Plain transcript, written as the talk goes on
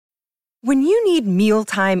When you need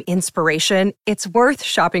mealtime inspiration, it's worth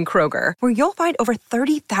shopping Kroger, where you'll find over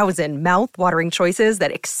 30,000 mouth-watering choices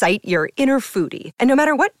that excite your inner foodie. And no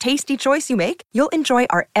matter what tasty choice you make, you'll enjoy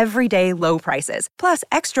our everyday low prices, plus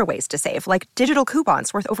extra ways to save, like digital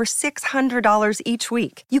coupons worth over $600 each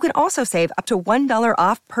week. You can also save up to $1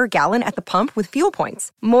 off per gallon at the pump with fuel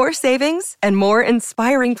points. More savings and more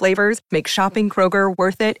inspiring flavors make shopping Kroger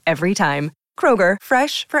worth it every time. Kroger,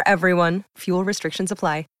 fresh for everyone. Fuel restrictions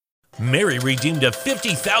apply. Mary redeemed a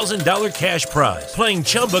 $50,000 cash prize playing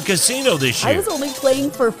Chumba Casino this year. I was only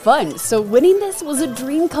playing for fun, so winning this was a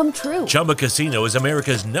dream come true. Chumba Casino is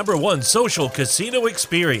America's #1 social casino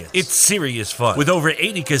experience. It's serious fun. With over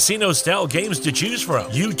 80 casino-style games to choose from,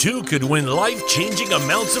 you too could win life-changing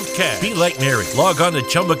amounts of cash. Be like Mary. Log on to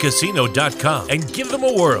ChumbaCasino.com and give them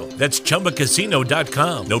a whirl. That's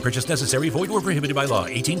ChumbaCasino.com. No purchase necessary. Void where prohibited by law.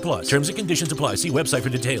 18+. Terms and conditions apply. See website for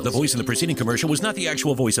details. The voice in the preceding commercial was not the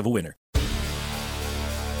actual voice of a winner.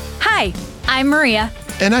 Hi, I'm Maria.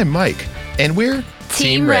 And I'm Mike. And we're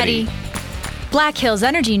Team Ready. Black Hills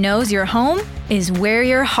Energy knows your home is where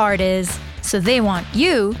your heart is, so they want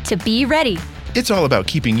you to be ready. It's all about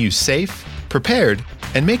keeping you safe, prepared,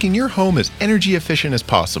 and making your home as energy efficient as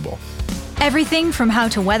possible. Everything from how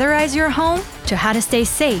to weatherize your home to how to stay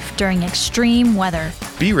safe during extreme weather.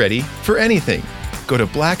 Be ready for anything. Go to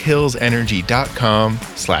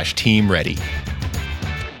blackhillsenergy.com/team ready.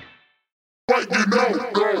 What you know,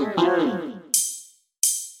 go.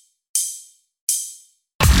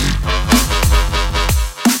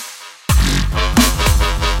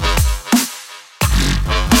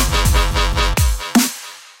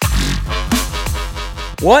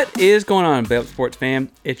 What is going on, Bay Up Sports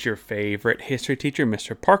fam? It's your favorite history teacher,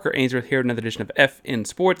 Mr. Parker Ainsworth, here with another edition of F in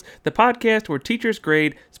Sports, the podcast where teachers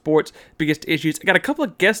grade sports' biggest issues. I got a couple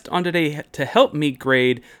of guests on today to help me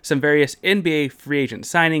grade some various NBA free agent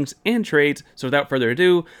signings and trades. So without further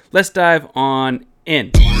ado, let's dive on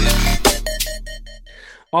in.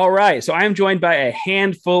 All right, so I am joined by a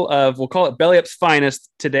handful of, we'll call it Belly Up's finest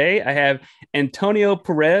today. I have Antonio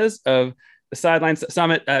Perez of the Sidelines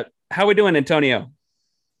Summit. How are we doing, Antonio?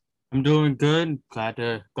 I'm doing good. Glad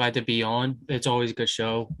to be on. It's always a good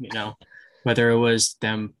show, whether it was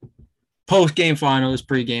them post-game finals,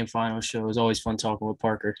 pre-game finals show. It was always fun talking with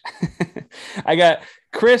Parker. I got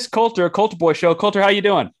Chris Coulter, Coulter Boy Show. Coulter, how you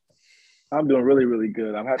doing? I'm doing really, really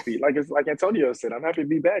good. I'm happy. Like Antonio said, I'm happy to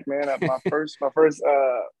be back, man. My first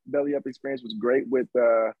Belly Up experience was great with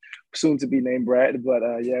soon to be named Brad. But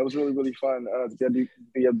yeah, it was really, really fun to be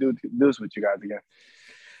able to do this with you guys again.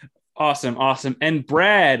 Awesome. And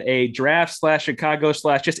Brad, a draft / Chicago /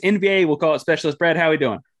 just NBA, we'll call it specialist. Brad, how are we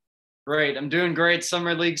doing? Great. I'm doing great.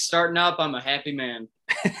 Summer League's starting up. I'm a happy man.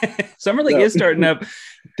 Summer League is starting up.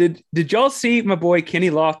 Did y'all see my boy Kenny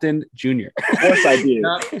Lofton Jr.? Of course I did.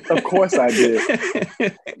 Of course I did.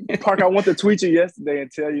 Park, I want to tweet you yesterday and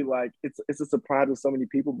tell you, like, it's a surprise to so many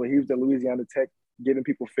people, but he was at Louisiana Tech giving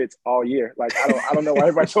people fits all year. Like, I don't know why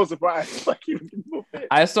everybody's so surprised. Like, he was giving people fits.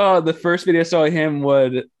 I saw the first video I saw him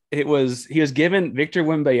he was giving Victor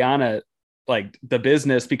Wembanyama like the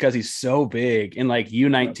business because he's so big in like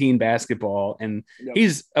U19 basketball, and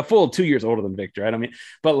he's a full 2 years older than Victor. I don't mean,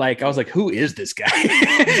 but like I was like, who is this guy?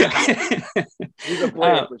 He's a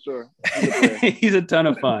player for sure. He's a ton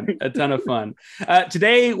of fun.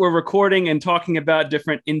 Today we're recording and talking about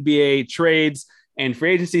different NBA trades and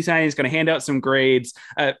free agency signings. Going to hand out some grades.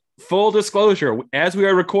 Full disclosure, as we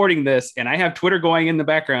are recording this, and I have Twitter going in the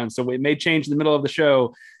background, so it may change in the middle of the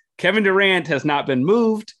show. Kevin Durant has not been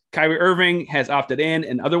moved. Kyrie Irving has opted in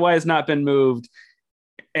and otherwise not been moved.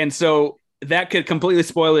 And so that could completely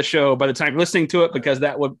spoil the show by the time you're listening to it, because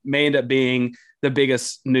that may end up being the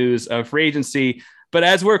biggest news of free agency. But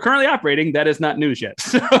as we're currently operating, that is not news yet.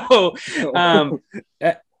 So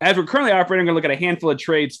as we're currently operating, I'm going to look at a handful of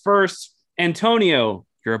trades first. Antonio,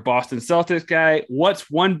 you're a Boston Celtics guy.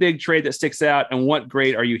 What's one big trade that sticks out, and what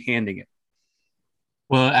grade are you handing it?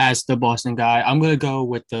 Well, as the Boston guy, I'm going to go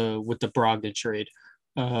with the Brogdon trade.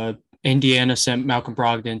 Indiana sent Malcolm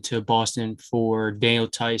Brogdon to Boston for Daniel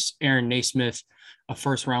Tice, Aaron Naismith, a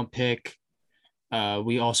first-round pick.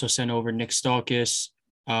 We also sent over Nick Stauskas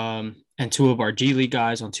and two of our G League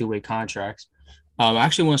guys on two-way contracts. I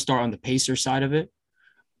actually want to start on the Pacers side of it.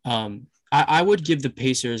 I would give the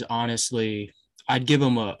Pacers, honestly, I'd give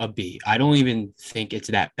them a B. I don't even think it's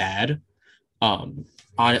that bad.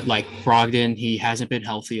 On it, like Brogdon, he hasn't been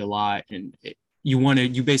healthy a lot, and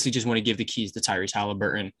you basically just want to give the keys to Tyrese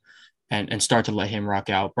Halliburton and start to let him rock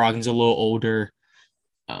out. Brogdon's a little older.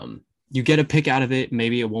 You get a pick out of it.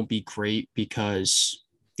 Maybe it won't be great because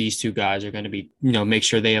these two guys are going to be, make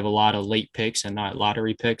sure they have a lot of late picks and not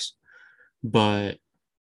lottery picks. But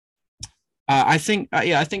I think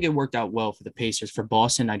it worked out well for the Pacers. For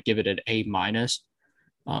Boston, I'd give it an A minus.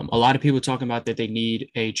 A lot of people talking about that they need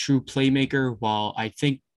a true playmaker. While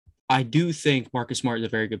I do think Marcus Smart is a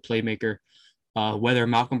very good playmaker. Whether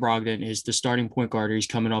Malcolm Brogdon is the starting point guard or he's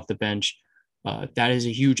coming off the bench, that is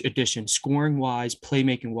a huge addition, scoring wise,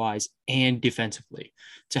 playmaking wise, and defensively.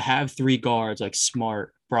 To have three guards like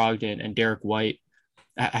Smart, Brogdon, and Derek White,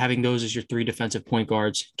 having those as your three defensive point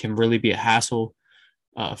guards can really be a hassle.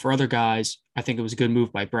 For other guys, I think it was a good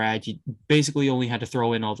move by Brad. You basically only had to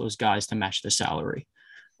throw in all those guys to match the salary.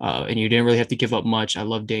 And you didn't really have to give up much. I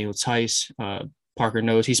love Daniel Tice. Parker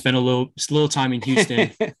knows he spent a little time in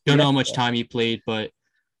Houston. Don't know how much time he played, but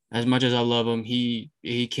as much as I love him, he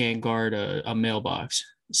can't guard a mailbox.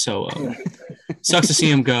 So sucks to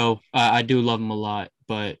see him go. I do love him a lot,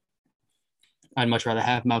 but I'd much rather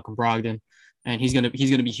have Malcolm Brogdon. And he's gonna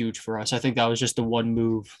be huge for us. I think that was just the one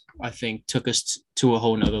move I think took us to a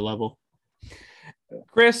whole nother level.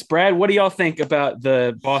 Chris, Brad, what do y'all think about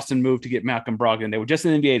the Boston move to get Malcolm Brogdon? They were just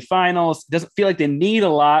in the NBA Finals. Doesn't feel like they need a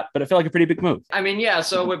lot, but it felt like a pretty big move. I mean, yeah.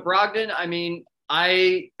 So with Brogdon, I mean,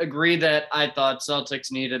 I agree that I thought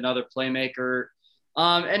Celtics need another playmaker,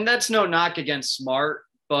 and that's no knock against Smart,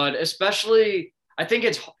 but especially I think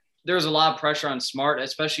there's a lot of pressure on Smart,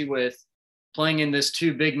 especially with playing in this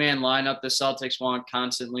two big man lineup the Celtics want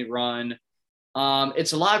constantly run.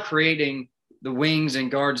 It's a lot of creating the wings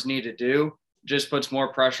and guards need to do, just puts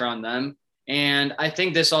more pressure on them. And I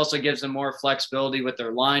think this also gives them more flexibility with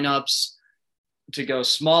their lineups to go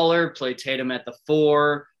smaller, play Tatum at the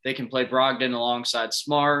 4. They can play Brogdon alongside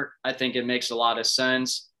Smart. I think it makes a lot of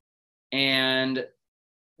sense. And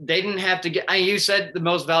they didn't have to you said the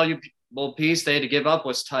most valuable piece they had to give up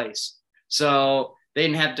was Tice. So they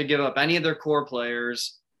didn't have to give up any of their core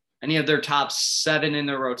players, any of their top 7 in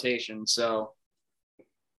their rotation. So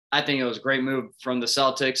I think it was a great move from the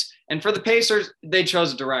Celtics. And for the Pacers, they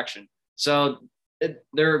chose a direction. So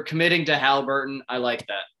they're committing to Halliburton. I like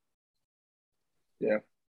that. Yeah,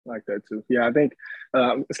 I like that too. Yeah, I think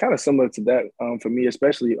it's kind of similar to that for me,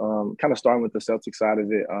 especially kind of starting with the Celtics side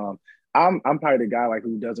of it. I'm probably the guy like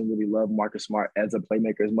who doesn't really love Marcus Smart as a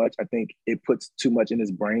playmaker as much. I think it puts too much in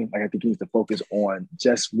his brain. Like I think he needs to focus on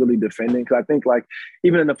just really defending. Because I think like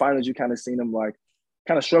even in the finals, you kind of seen him like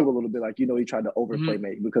kind of struggle a little bit. Like, you know, he tried to overplay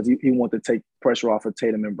make because he wanted to take pressure off of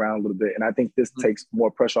Tatum and Brown a little bit. And I think this takes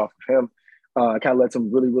more pressure off of him. Kind of lets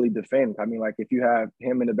him really, really defend. I mean, like if you have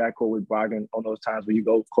him in the backcourt with Brogdon on those times where you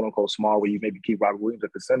go quote unquote small, where you maybe keep Robert Williams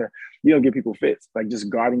at the center, you don't give people fits. Like just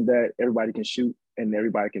guarding that, everybody can shoot and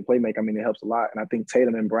everybody can play make. I mean, it helps a lot. And I think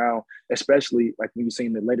Tatum and Brown, especially like when you've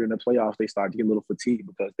seen that later in the playoffs, they start to get a little fatigued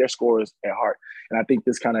because they're scorers at heart. And I think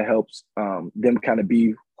this kind of helps them kind of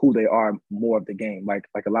be who they are more of the game. Like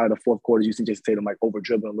a lot of the fourth quarters, you see Jason Tatum like over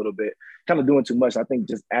dribbling a little bit, kind of doing too much. I think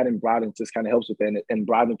just adding Brogdon just kind of helps with that. And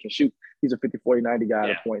Brogdon can shoot. He's a 50, 40, 90 guy at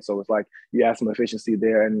a point. So it's like you have some efficiency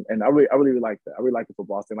there. And I really like that. I really like it for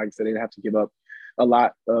Boston. Like I said, they didn't have to give up a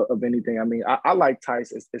lot of anything. I mean, I like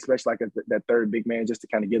Tice, especially like that third big man, just to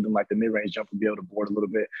kind of give them like the mid-range jump and be able to board a little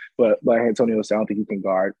bit. But Antonio said, I don't think he can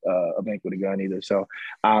guard a bank with a gun either. So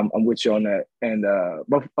I'm with you on that. And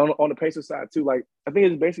but on the Pacers side too, like I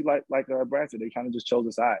think it's basically like Brad said, they kind of just chose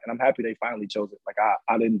a side, and I'm happy they finally chose it. Like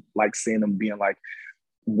I didn't like seeing them being like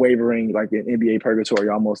wavering like in NBA purgatory,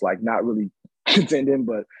 almost like not really contending,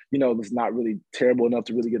 but you know, it's not really terrible enough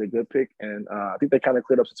to really get a good pick. And I think they kind of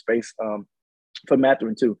cleared up some space for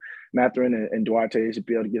Mathurin too. Mathurin and Duarte should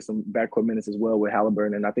be able to get some backcourt minutes as well with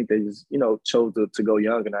Halliburton. And I think they just, you know, chose to go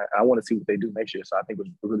young. And I want to see what they do next year. So I think it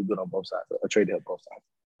was really good on both sides, a trade to help both sides.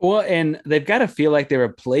 Well, and they've got to feel like they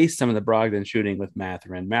replaced some of the Brogdon shooting with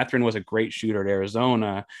Mathurin. Mathurin was a great shooter at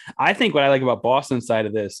Arizona. I think what I like about Boston's side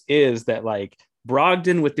of this is that like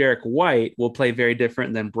Brogdon with Derek White will play very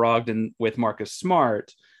different than Brogdon with Marcus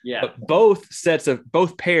Smart. Yeah. But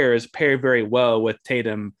both pairs pair very well with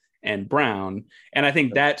Tatum and Brown. And I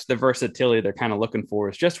think that's the versatility they're kind of looking for,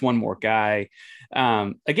 is just one more guy.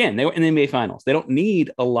 Again, they were in the NBA Finals. They don't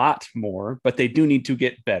need a lot more, but they do need to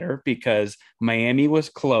get better because Miami was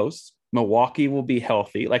close. Milwaukee will be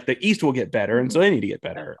healthy. Like the East will get better, and so they need to get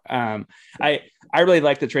better. I really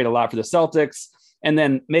like the trade a lot for the Celtics. And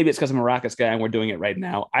then maybe it's because I'm a Rockets guy and we're doing it right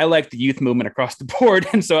now. I like the youth movement across the board.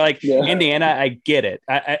 And so like Indiana, I get it.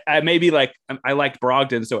 I maybe like, I liked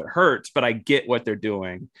Brogdon, so it hurts, but I get what they're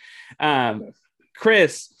doing.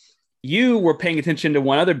 Chris, you were paying attention to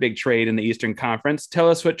one other big trade in the Eastern Conference.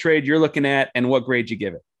 Tell us what trade you're looking at and what grade you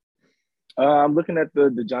give it. I'm looking at the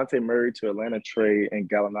DeJounte Murray to Atlanta trade and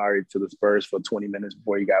Gallinari to the Spurs for 20 minutes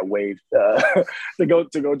before he got waived to go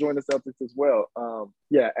join the Celtics as well.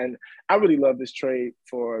 Yeah, and I really love this trade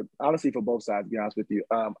for both sides. To be honest with you,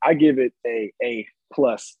 I give it a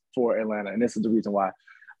plus for Atlanta, and this is the reason why.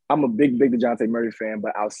 I'm a big DeJounte Murray fan,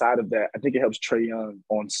 but outside of that, I think it helps Trae Young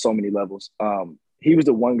on so many levels. He was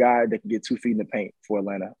the one guy that could get 2 feet in the paint for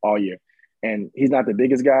Atlanta all year. And he's not the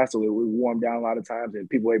biggest guy, so it would warm down a lot of times, and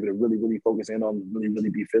people were able to really, really focus in on him, really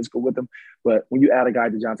be physical with him. But when you add a guy,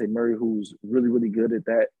 DeJounte Murray, who's really, really good at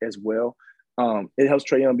that as well, it helps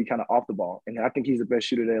Trae Young be kind of off the ball. And I think he's the best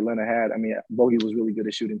shooter that Atlanta had. I mean, Bogey was really good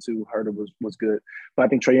at shooting too. Herter was good. But I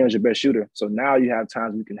think Trae Young's your best shooter. So now you have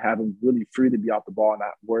times we can have him really free to be off the ball,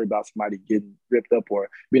 not worry about somebody getting ripped up or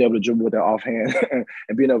being able to dribble with their offhand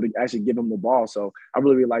and being able to actually give him the ball. So I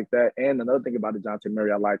really, really like that. And another thing about DeJounte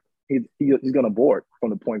Murray I like, he's going to board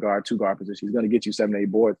from the point guard, 2 guard position. He's going to get you 7, 8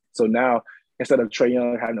 boards. So now, instead of Trae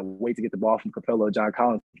Young having to wait to get the ball from Capella or John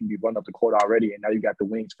Collins, he can be running up the court already. And now you got the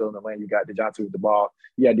wings filling the lane. You got DeJounte with the ball.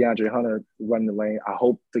 You got DeAndre Hunter running the lane. I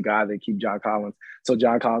hope the guy they keep John Collins so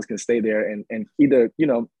John Collins can stay there and either,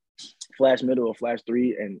 flash middle or flash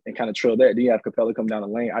 3 and kind of trail that. Then you have Capella come down the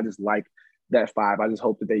lane. I just like that 5. I just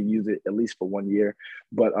hope that they use it at least for 1 year.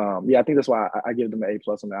 But yeah, I think that's why I give them an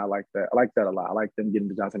A+ on that. I like that. I like that a lot. I like them getting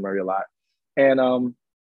DeJounte Murray a lot. And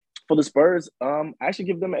for the Spurs, I actually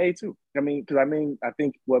give them an A too. I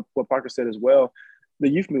think what Parker said as well, the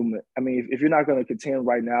youth movement. I mean, if you're not going to contend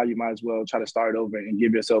right now, you might as well try to start over and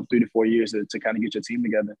give yourself 3 to 4 years to kind of get your team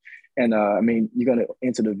together. And you're going to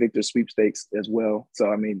enter the Victor sweepstakes as well.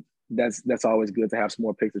 So that's always good to have some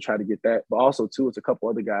more picks to try to get that. But also too, it's a couple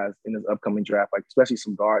other guys in this upcoming draft, like especially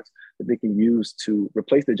some guards that they can use to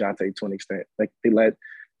replace DeJounte to an extent. Like they let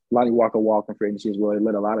Lonnie Walker walk in free agency as well. They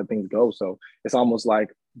let a lot of things go. So it's almost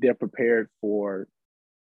like they're prepared for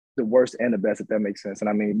the worst and the best, if that makes sense.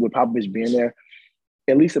 And with Popovich being there,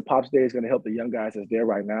 at least the Pops Day is going to help the young guys that's there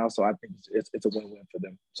right now. So I think it's a win-win for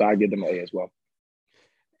them. So I give them an A as well.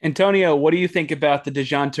 Antonio, what do you think about the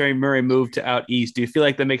DeJounte Murray move to out east? Do you feel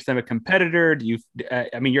like that makes them a competitor? Do you?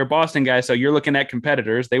 You're a Boston guy, so you're looking at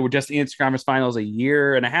competitors. They were just in the Eastern Conference Finals a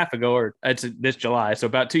year and a half ago, or it's this July, so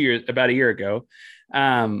about a year ago.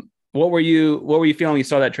 What were you feeling when you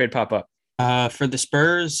saw that trade pop up? For the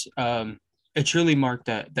Spurs, it truly marked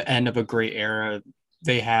the end of a great era.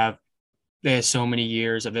 They had so many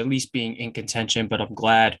years of at least being in contention, but I'm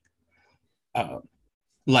glad,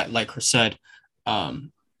 like Chris said,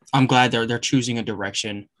 I'm glad they're choosing a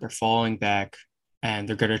direction. They're falling back, and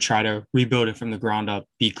they're going to try to rebuild it from the ground up,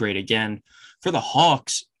 be great again. For the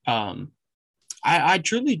Hawks, I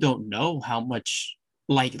truly don't know how much,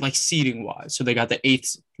 like seeding wise. So they got the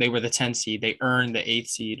 8th. They were the 10th seed. They earned the 8th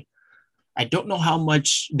seed. I don't know how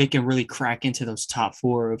much they can really crack into those top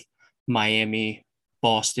 4 of Miami,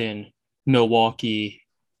 Boston, Milwaukee,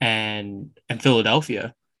 and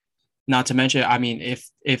Philadelphia. Not to mention,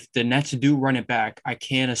 if the Nets do run it back, I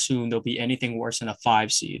can't assume they'll be anything worse than a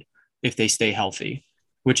 5 seed if they stay healthy,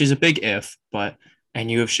 which is a big if.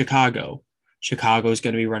 And you have Chicago. Chicago is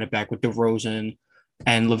going to be running back with DeRozan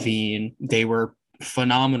and Levine. They were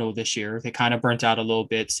phenomenal this year. They kind of burnt out a little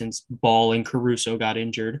bit since Ball and Caruso got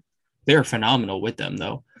injured. They're phenomenal with them,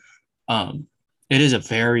 though. It is a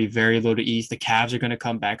very, very loaded East. The Cavs are going to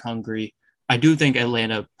come back hungry. I do think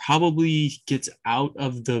Atlanta probably gets out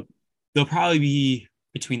of they'll probably be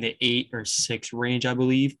between the 8 or 6 range, I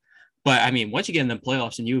believe. But once you get in the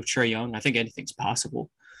playoffs and you have Trae Young, I think anything's possible.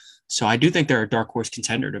 So I do think they're a dark horse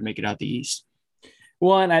contender to make it out the East.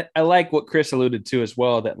 Well, and I like what Chris alluded to as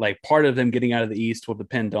well, that like part of them getting out of the East will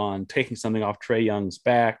depend on taking something off Trae Young's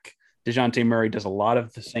back. DeJounte Murray does a lot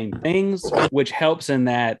of the same things, which helps in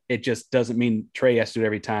that it just doesn't mean Trae has to do it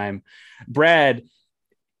every time. Brad,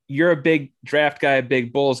 you're a big draft guy,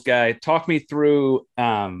 big Bulls guy. Talk me through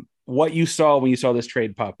what you saw when you saw this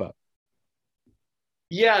trade pop up.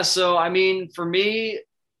 Yeah, so for me,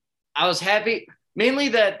 I was happy mainly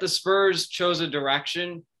that the Spurs chose a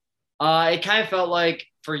direction. It kind of felt like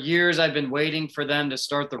for years I've been waiting for them to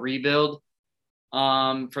start the rebuild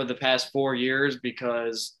for the past 4 years,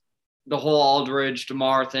 because the whole Aldridge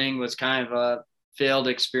DeMar thing was kind of a failed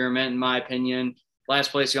experiment, in my opinion.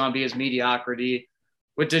 Last place you want to be is mediocrity.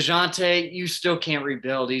 With DeJounte, you still can't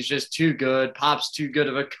rebuild. He's just too good. Pop's too good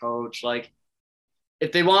of a coach. Like,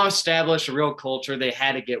 if they want to establish a real culture, they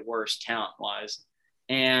had to get worse talent-wise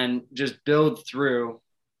and just build through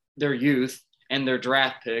their youth and their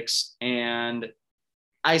draft picks. And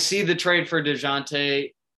I see the trade for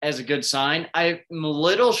DeJounte as a good sign. I'm a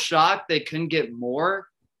little shocked they couldn't get more,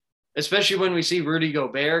 especially when we see Rudy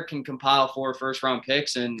Gobert can compile 4 first-round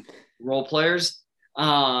picks and role players.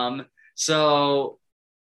 So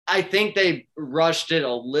I think they rushed it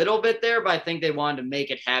a little bit there, but I think they wanted to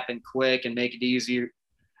make it happen quick and make it easier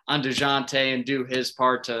on DeJounte and do his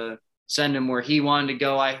part to send him where he wanted to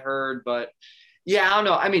go, I heard. But yeah, I don't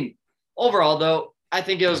know. I mean, overall, though, I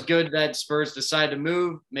think it was good that Spurs decided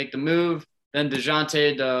to make the move. Then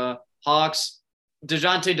DeJounte, the Hawks.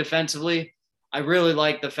 DeJounte defensively, I really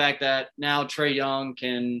like the fact that now Trae Young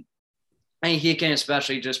he can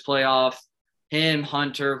especially just play off him,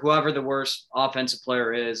 Hunter, whoever the worst offensive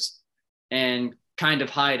player is, and kind of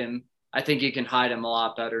hide him. I think you can hide him a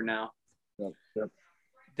lot better now. Yep.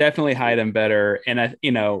 Definitely hide him better. And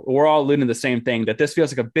we're all alluding to the same thing, that this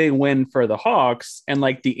feels like a big win for the Hawks and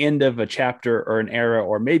like the end of a chapter or an era,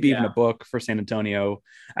 or maybe even a book for San Antonio.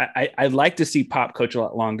 I'd like to see Pop coach a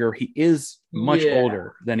lot longer. He is much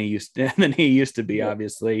older than he used to be.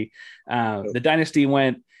 Obviously, the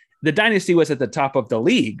dynasty was at the top of the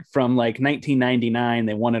league from like 1999.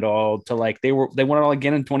 They won it all to like they won it all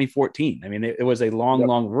again in 2014. I mean, it was a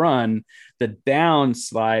long run. The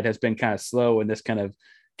downslide has been kind of slow, and this kind of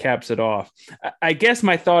caps it off. I guess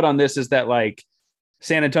my thought on this is that like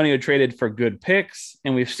San Antonio traded for good picks,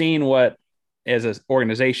 and we've seen what as an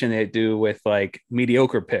organization they do with like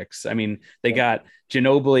mediocre picks. I mean, they got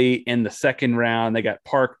Ginobili in the second round. They got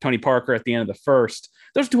Tony Parker at the end of the first.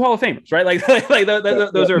 Those are two Hall of Famers, right? Like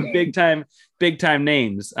those are big time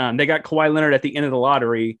names. They got Kawhi Leonard at the end of the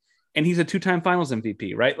lottery, and he's a 2-time Finals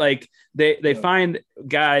MVP, right? Like they find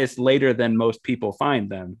guys later than most people find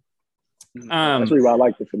them. That's really what I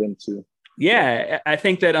liked it for them too. Yeah, I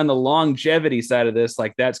think that on the longevity side of this,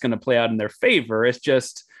 like that's going to play out in their favor. It's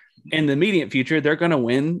just in the immediate future, they're going to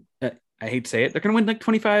win. I hate to say it. They're going to win like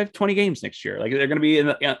 20 games next year. Like they're going to be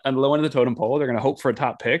on the low end of the totem pole. They're going to hope for a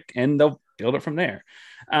top pick, and they'll build it from there.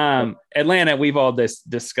 Atlanta, we've all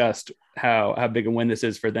discussed how big a win this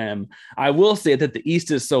is for them. I will say that the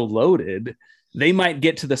East is so loaded. They might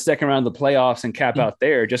get to the second round of the playoffs and cap out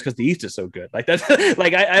there just because the East is so good. Like that's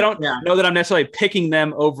like, I don't know that I'm necessarily picking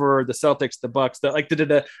them over the Celtics, the Bucks,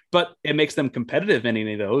 but it makes them competitive in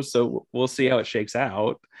any of those. So we'll see how it shakes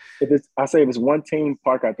out. If it's one team,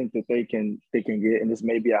 Park, I think that they can get, and this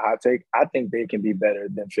may be a hot take, I think they can be better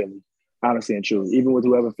than Philly, honestly and truly, even with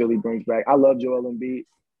whoever Philly brings back. I love Joel Embiid,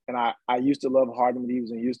 and I used to love Harden when he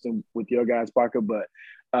was in Houston with your guys, Parker, but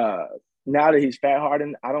now that he's fat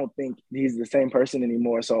Harden, I don't think he's the same person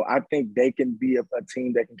anymore. So I think they can be a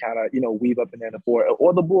team that can kind of, weave up in there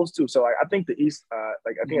or the Bulls too. So I think the East, I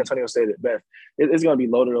think Antonio said it best. It's going to be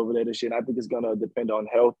loaded over there this year. And I think it's going to depend on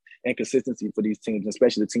health and consistency for these teams,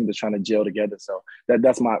 especially the team that's trying to gel together. So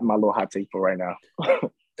that's my little hot take for right now.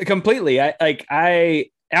 Completely.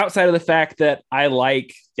 I outside of the fact that I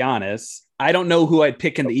like Giannis, I don't know who I'd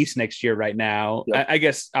pick in the East next year right now. Yep. I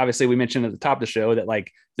guess obviously we mentioned at the top of the show that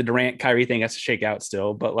like the Durant Kyrie thing has to shake out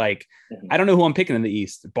still, but like I don't know who I'm picking in the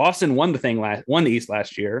East. Boston won the East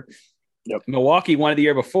last year. Yep. Milwaukee won it the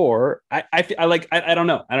year before. I don't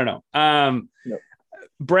know. Yep.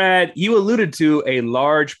 Brad, you alluded to a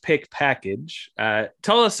large pick package.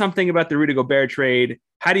 Tell us something about the Rudy Gobert trade.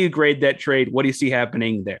 How do you grade that trade? What do you see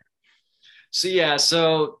happening there?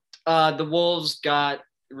 So the Wolves got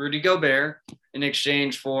Rudy Gobert in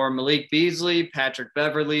exchange for Malik Beasley, Patrick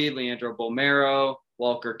Beverley, Leandro Bolmaro,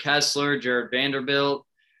 Walker Kessler, Jared Vanderbilt,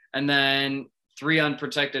 and then 3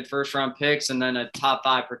 unprotected first-round picks, and then a top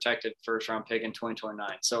 5 protected first-round pick in 2029.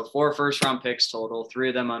 So 4 first-round picks total, 3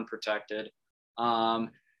 of them unprotected.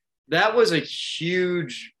 That was a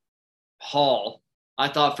huge haul, I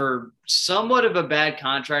thought, for somewhat of a bad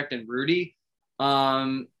contract in Rudy.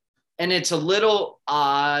 And it's a little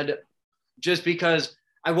odd just because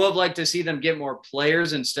I would like to see them get more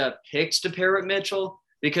players instead of picks to pair with Mitchell,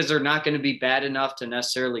 because they're not going to be bad enough to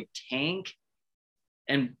necessarily tank.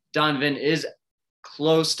 And Donovan is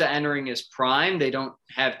close to entering his prime. They don't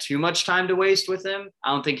have too much time to waste with him.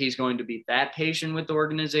 I don't think he's going to be that patient with the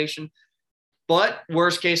organization. But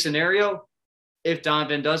worst case scenario, if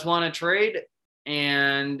Donovan does want to trade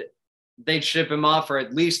and they'd ship him off for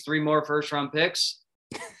at least 3 more first-round picks,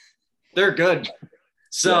 they're good.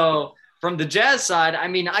 So from the Jazz side, I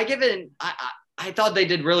mean, I thought they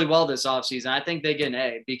did really well this offseason. I think they get an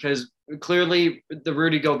A, because clearly the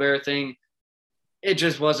Rudy Gobert thing, it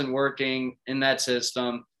just wasn't working in that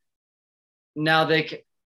system. Now they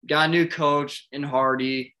got a new coach in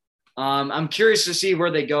Hardy. I'm curious to see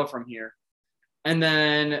where they go from here. And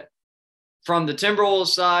then from the Timberwolves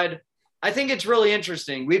side, I think it's really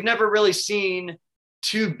interesting. We've never really seen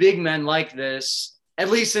 2 big men like this, at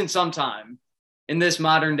least in some time, in this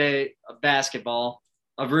modern day of basketball,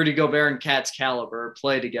 of Rudy Gobert and Cat's caliber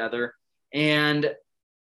play together. And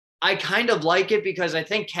I kind of like it because I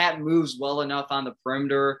think Cat moves well enough on the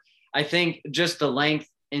perimeter. I think just the length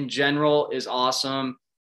in general is awesome.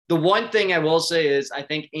 The one thing I will say is I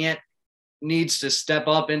think Ant needs to step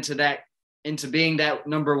up into being that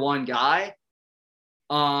number one guy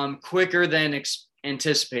quicker than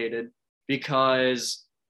anticipated, because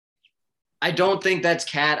I don't think that's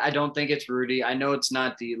Cat. I don't think it's Rudy. I know it's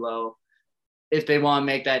not D'Lo. If they want to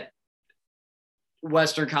make that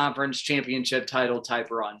Western Conference championship title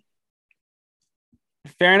type run.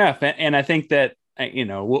 Fair enough. And I think that,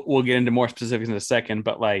 we'll get into more specifics in a second,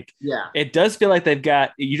 but it does feel like they've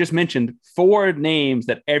got, you just mentioned 4 names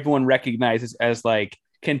that everyone recognizes as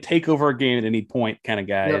can take over a game at any point kind of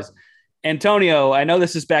guys. Yep. Antonio, I know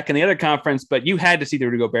this is back in the other conference, but you had to see the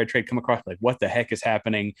Rudy Gobert trade come across what the heck is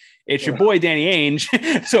happening? It's your boy, Danny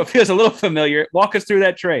Ainge. So it feels a little familiar. Walk us through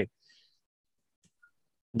that trade.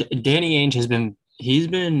 Danny Ainge he's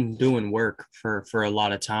been doing work for a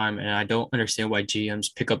lot of time, and I don't understand why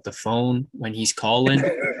GMs pick up the phone when he's calling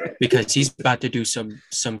because he's about to do some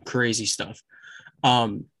crazy stuff.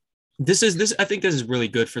 I think this is really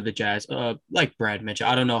good for the Jazz. Like Brad mentioned,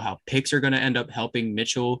 I don't know how picks are going to end up helping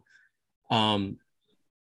Mitchell.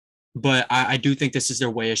 But I do think this is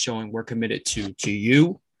their way of showing we're committed to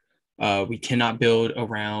you. We cannot build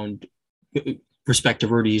around respect to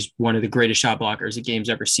Rudy's one of the greatest shot blockers the game's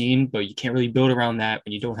ever seen, but you can't really build around that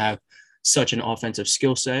when you don't have such an offensive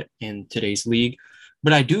skill set in today's league.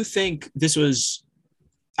 But I do think this was,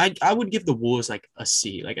 I would give the Wolves a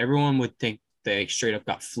C. Everyone would think they straight up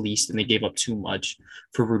got fleeced and they gave up too much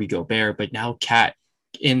for Rudy Gobert. But now Cat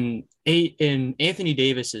in Anthony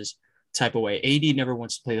Davis's type of way, AD never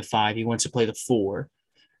wants to play the 5. He wants to play the 4.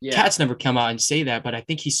 Yeah. Cat's never come out and say that, but I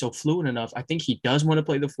think he's so fluid enough. I think he does want to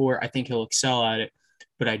play the 4. I think he'll excel at it.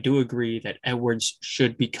 But I do agree that Edwards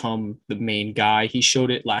should become the main guy. He showed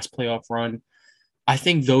it last playoff run. I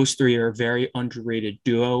think those 3 are a very underrated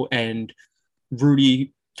duo. And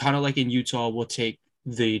Rudy, kind of like in Utah, will take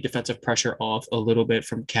the defensive pressure off a little bit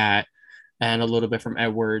from Cat and a little bit from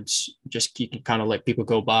Edwards. Just he can kind of let people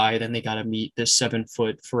go by. Then they got to meet this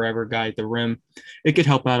 7-foot forever guy at the rim. It could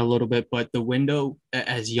help out a little bit, but the window,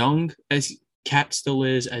 as young as Cat still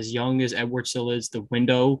is, as young as Edwards still is, the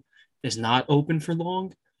window is not open for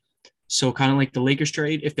long. So kind of like the Lakers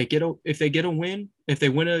trade, if they get a win, if they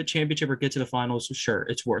win a championship or get to the finals, sure,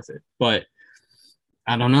 it's worth it. But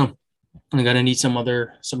I don't know. I'm gonna need some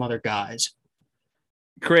other guys.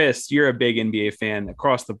 Chris, you're a big NBA fan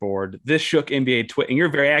across the board. This shook NBA Twitter, and you're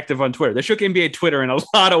very active on Twitter. This shook NBA Twitter in a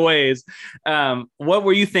lot of ways. What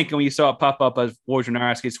were you thinking when you saw it pop up as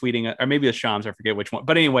Wojnarowski tweeting, or maybe the Shams, I forget which one.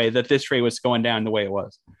 But anyway, that this trade was going down the way it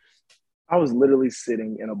was. I was literally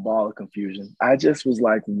sitting in a ball of confusion. I just was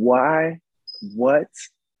like, why? What?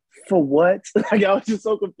 For what? I was just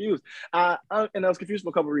so confused. And I was confused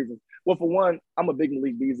for a couple of reasons. Well, for one, I'm a big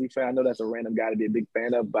Malik Beasley fan. I know that's a random guy to be a big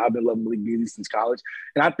fan of, but I've been loving Malik Beasley since college.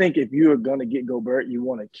 And I think if you're going to get Gobert, you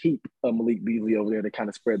want to keep a Malik Beasley over there to kind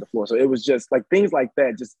of spread the floor. So it was just things like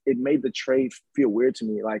that. It made the trade feel weird to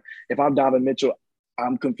me. If I'm Donovan Mitchell,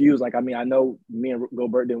 I'm confused. I know me and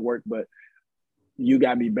Gobert didn't work, but you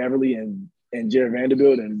got me Beverly and Jared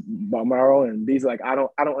Vanderbilt and Balmaro and these I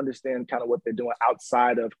don't understand kind of what they're doing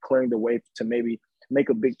outside of clearing the way to maybe make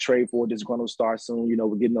a big trade for a disgruntled star soon.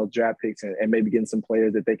 We're getting those draft picks and maybe getting some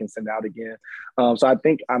players that they can send out again. So I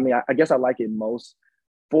think I guess I like it most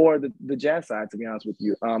for the Jazz side, to be honest with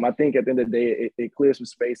you. I think at the end of the day it clears some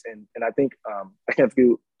space and I think I can't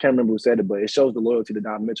remember who said it, but it shows the loyalty to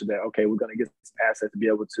Donovan Mitchell that okay, we're going to get some assets to be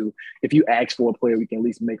able to, if you ask for a player, we can at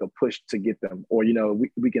least make a push to get them, or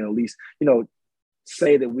we can at least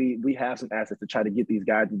say that we have some assets to try to get these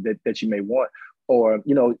guys that you may want. Or,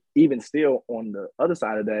 even still on the other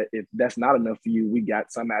side of that, if that's not enough for you, we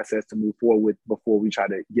got some assets to move forward with before we try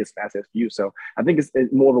to get some assets for you. So I think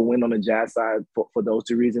it's more of a win on the Jazz side for those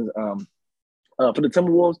 2 reasons. For the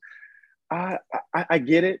Timberwolves, I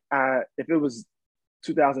get it. If it was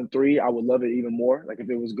 2003, I would love it even more. If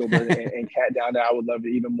it was Gobert and Cat down there, I would love it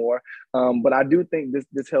even more. But I do think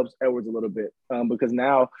this helps Edwards a little bit because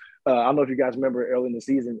now, I don't know if you guys remember early in the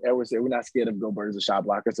season, Edwards said, we're not scared of Gobert as a shot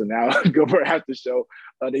blocker. So now Gobert has to show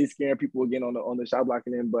that he's scaring people again on the shot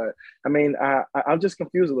blocking end. But I'm just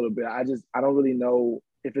confused a little bit. I don't really know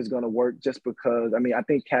if it's going to work just because, I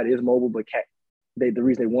think Cat is mobile, but Cat, the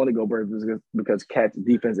reason they want to Gobert is because Cat's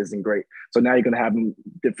defense isn't great. So now you're going to have him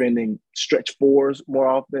defending stretch 4s more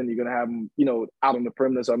often. You're going to have him, out on the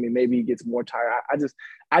perimeter. So, maybe he gets more tired.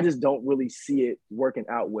 I just don't really see it working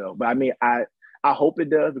out well. But I hope it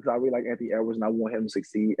does because I really like Anthony Edwards and I want him to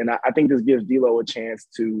succeed. And I think this gives D'Lo a chance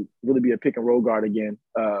to really be a pick and roll guard again,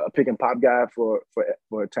 a pick and pop guy for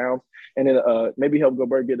Towns, and then maybe help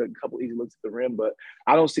Gobert get a couple easy looks at the rim. But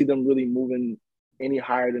I don't see them really moving any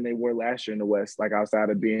higher than they were last year in the West. Like outside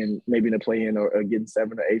of being maybe in the play-in or getting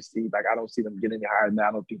 7 or 8 seed, like I don't see them getting any higher than that.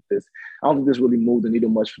 I don't think this really moved the needle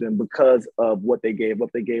much for them because of what they gave up.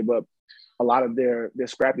 They gave up a lot of their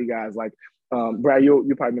scrappy guys. Like Brad,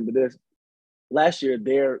 you probably remember this. Last year,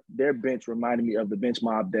 their bench reminded me of the bench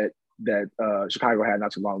mob that Chicago had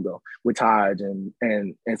not too long ago with Taj and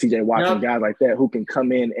CJ Watson, guys like that who can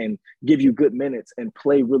come in and give you good minutes and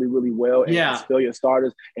play really, really well and spell your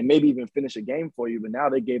starters and maybe even finish a game for you. But now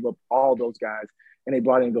they gave up all those guys and they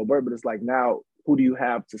brought in Gobert. But it's like now, who do you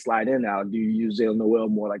have to slide in now? Do you use Jalen Noel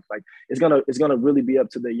more? Like it's gonna really be up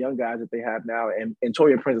to the young guys that they have now. And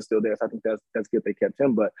Torian Prince is still there, so I think that's good they kept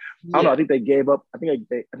him. But I don't know. I think they gave up. I think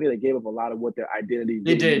they gave up a lot of what their identity.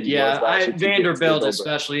 They did, yeah. Vanderbilt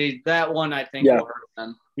especially, that one I think will hurt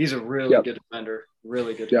them. He's a really good defender,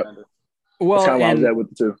 really good defender. Well, that's kind of why I was at with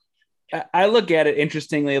the two. I look at it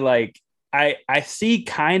interestingly. Like I see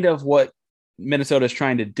kind of what Minnesota's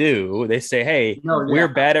trying to do. They say, hey, we're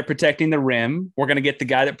bad at protecting the rim. We're going to get the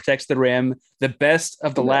guy that protects the rim, the best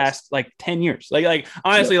of the last like 10 years. Like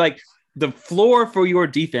honestly, like the floor for your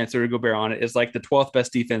defense, or Gobert on it, is like the 12th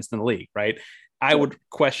best defense in the league, right? I would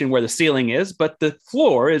question where the ceiling is, but the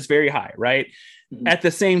floor is very high, right? Mm-hmm. At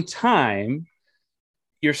the same time,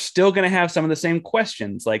 you're still going to have some of the same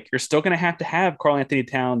questions. Like you're still going to have Karl Anthony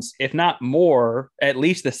Towns, if not more, at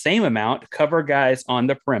least the same amount, cover guys on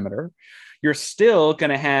the perimeter. You're still going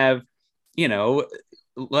to have,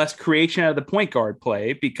 less creation out of the point guard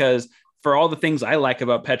play, because for all the things I like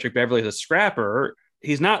about Patrick Beverley as a scrapper,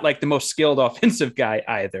 he's not like the most skilled offensive guy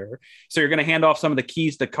either. So you're going to hand off some of the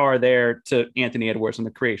keys to the car there to Anthony Edwards on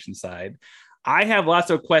the creation side. I have lots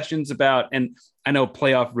of questions about, and I know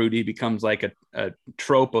playoff Rudy becomes like a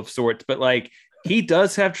trope of sorts, but like he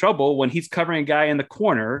does have trouble when he's covering a guy in the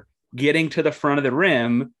corner, getting to the front of the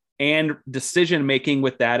rim and decision-making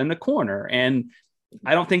with that in the corner. And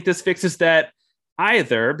I don't think this fixes that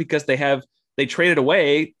either, because they traded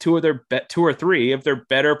away two or three of their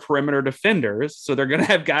better perimeter defenders. So they're going to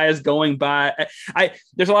have guys going by.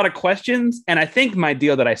 There's a lot of questions. And I think my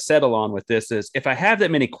deal that I settle on with this is, if I have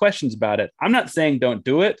that many questions about it, I'm not saying don't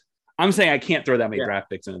do it. I'm saying I can't throw that many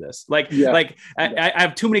draft picks into this. I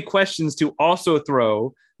have too many questions to also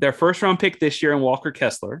throw their first round pick this year in Walker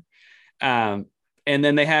Kessler. And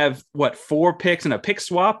then they have 4 picks and a pick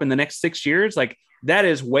swap in the next 6 years. Like that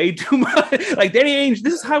is way too much. Like Danny Ainge,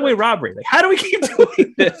 this is highway robbery. Like, how do we keep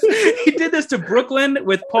doing this? He did this to Brooklyn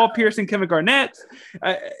with Paul Pierce and Kevin Garnett.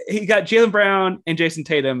 He got Jaylen Brown and Jason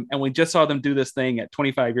Tatum, and we just saw them do this thing at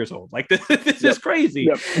 25 years old. Like this is crazy.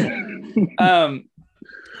 On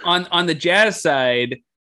the Jazz side,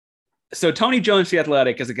 so Tony Jones, the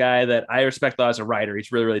Athletic, is a guy that I respect a lot as a writer.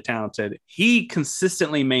 He's really, really talented. He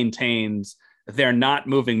consistently maintains they're not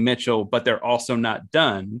moving Mitchell, but they're also not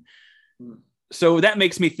done. So that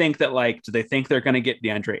makes me think that, like, do they think they're going to get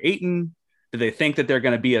DeAndre Ayton? Do they think that they're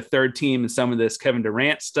going to be a third team in some of this Kevin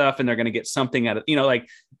Durant stuff, and they're going to get something out of, like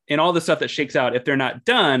in all the stuff that shakes out? If they're not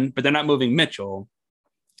done, but they're not moving Mitchell,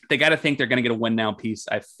 they got to think they're going to get a win now piece,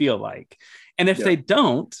 I feel like. And if they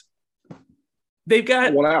don't, they've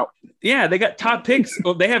got one out. Yeah, they got top picks.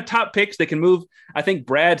 Well, they have top picks. They can move. I think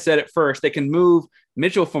Brad said it first. They can move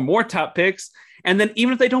Mitchell for more top picks. And then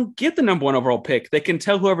even if they don't get the number 1 overall pick, they can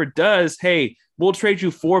tell whoever does, hey, we'll trade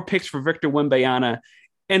you 4 picks for Victor Wembanyama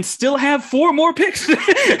and still have 4 more picks.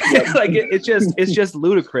 Like it's just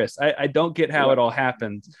ludicrous. I don't get how it all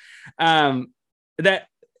happens. That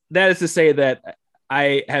is to say that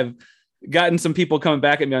I have gotten some people coming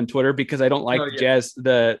back at me on Twitter because I don't like the Jazz,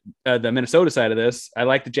 the Minnesota side of this. I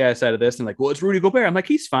like the Jazz side of this, and like, well, it's Rudy Gobert. I'm like,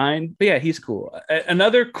 he's fine, but yeah, he's cool.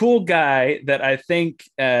 Another cool guy that I think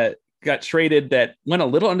got traded that went a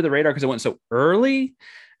little under the radar because it went so early,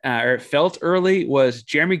 or it felt early, was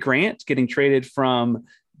Jeremy Grant getting traded from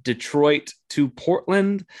Detroit to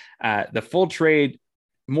Portland. The full trade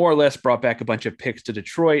more or less brought back a bunch of picks to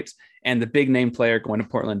Detroit, and the big name player going to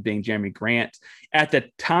Portland being Jeremy Grant. At the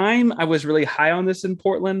time, I was really high on this in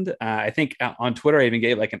Portland. I think on Twitter, I even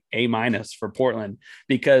gave like an A- for Portland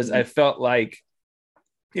because I felt like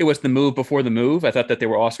it was the move before the move. I thought that they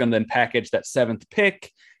were also going to then package that 7th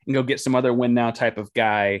pick and go get some other win now type of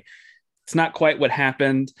guy. It's not quite what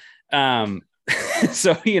happened.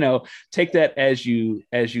 So, take that as you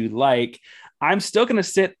like. I'm still going to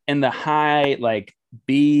sit in the high, like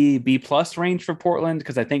B+ range for Portland,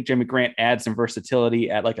 because I think Jeremy Grant adds some versatility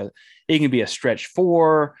at he can be a stretch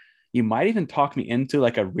 4. You might even talk me into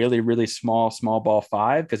like a really, really small ball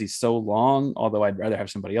 5 because he's so long, although I'd rather have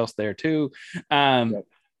somebody else there too. And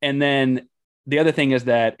then the other thing is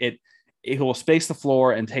that it will space the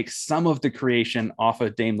floor and take some of the creation off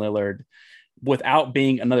of Dame Lillard. without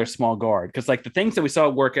being another small guard. Because like the things that we saw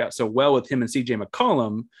work out so well with him and CJ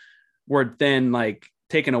McCollum were then like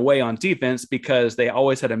taken away on defense because they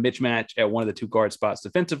always had a mismatch at one of the two guard spots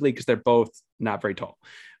defensively because they're both not very tall.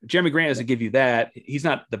 Jeremy Grant doesn't give you that. He's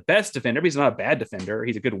not the best defender, but he's not a bad defender.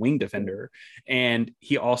 He's a good wing defender. And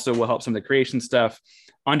he also will help some of the creation stuff.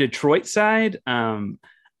 On Detroit's side,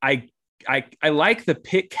 I like the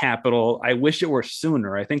pick capital. I wish it were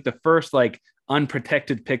sooner. I think the first like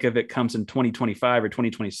unprotected pick of it comes in 2025 or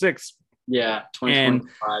 2026. Yeah,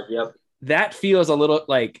 2025. Yep. That feels a little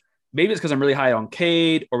like, maybe it's because I'm really high on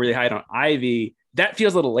Cade or really high on Ivy. That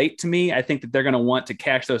feels a little late to me. I think that they're going to want to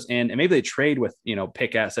cash those in, and maybe they trade with,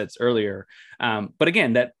 pick assets earlier. But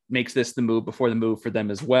again, that makes this the move before the move for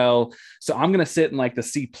them as well. So I'm going to sit in like the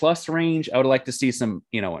C+ range. I would like to see some,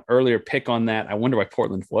 an earlier pick on that. I wonder why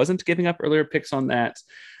Portland wasn't giving up earlier picks on that.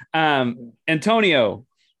 Antonio,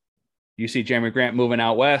 you see Jeremy Grant moving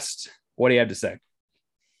out west. What do you have to say?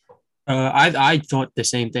 I thought the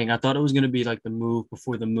same thing. I thought it was going to be like the move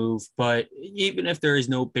before the move, but even if there is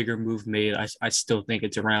no bigger move made, I still think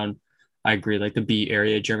it's around, I agree, like the B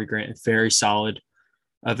area. Jeremy Grant, a very solid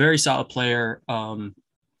player.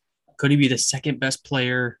 Could he be the second best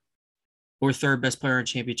player or third best player on a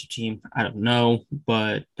championship team? I don't know,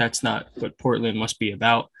 but that's not what Portland must be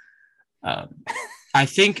about. I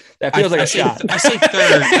think that feels like a shot. I say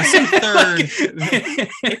third.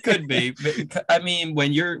 It could be. I mean,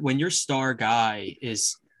 when your star guy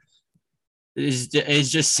is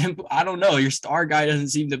just simple. I don't know. Your star guy doesn't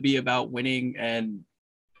seem to be about winning, and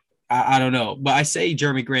I don't know. But I say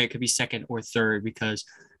Jeremy Grant could be second or third because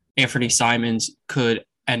Anthony Simons could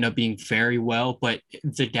end up being very well, but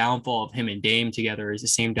the downfall of him and Dame together is the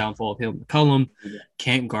same downfall of him and McCollum.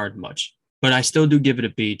 Can't guard much. But I still do give it a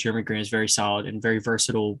B. Jeremy Grant is very solid and very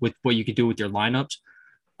versatile with what you can do with your lineups.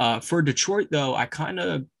 For Detroit, though, I kind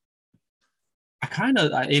of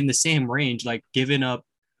in the same range, like giving up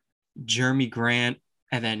Jeremy Grant,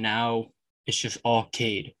 and then now it's just all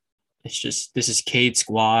Cade. This is Cade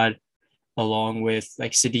squad, along with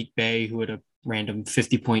like Sadiq Bey, who had a random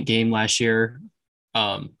 50-point game last year.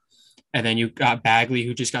 And then you got Bagley,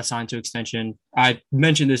 who just got signed to extension. I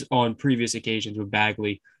mentioned this on previous occasions with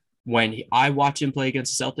Bagley. When I watch him play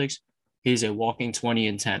against the Celtics, he's a walking 20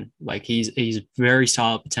 and 10. Like he's very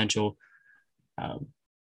solid potential. And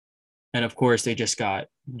of course, they just got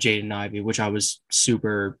Jaden Ivey, which I was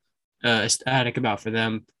super ecstatic about for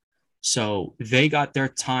them. So they got their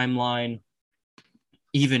timeline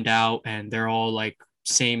evened out, and they're all like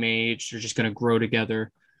same age. They're just going to grow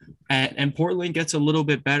together. And Portland gets a little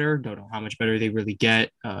bit better. Don't know how much better they really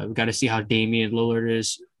get. We got to see how Damian Lillard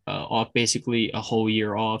is. Off basically a whole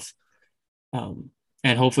year off. And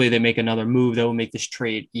hopefully they make another move that will make this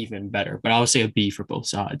trade even better. But I would say a B for both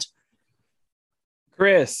sides.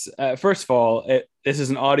 Chris, first of all, this is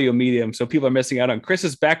an audio medium, so people are missing out on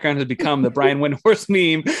Chris's background has become the Brian Windhorst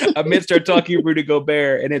meme amidst our talking Rudy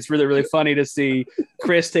Gobert. And it's really, really funny to see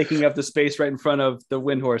Chris taking up the space right in front of the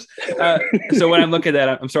Windhorst. So when I'm looking at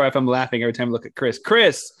that, I'm sorry if I'm laughing every time I look at Chris.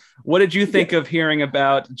 Chris, what did you think of hearing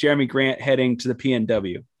about Jeremy Grant heading to the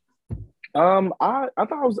PNW? I thought it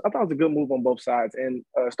was a good move on both sides. And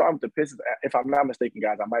starting with the Pistons, if I'm not mistaken,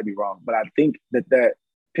 guys, I might be wrong, but I think that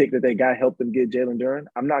pick that they got helped them get Jalen Duren.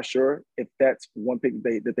 I'm not sure if that's one pick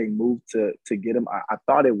that they moved to get him. I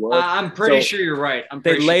thought it was. I'm pretty sure you're right.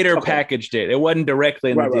 They later packaged it. It wasn't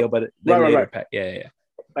directly in the deal, but they later packaged. Yeah.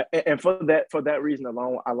 And for that reason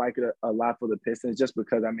alone, I like it a lot for the Pistons, just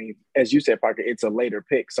because, I mean, as you said, Parker, it's a later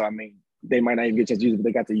pick. So, I mean, they might not even get a chance to use it, but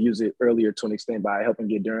they got to use it earlier to an extent by helping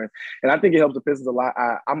get Duren. And I think it helps the Pistons a lot.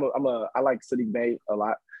 I like Sadiq Bey a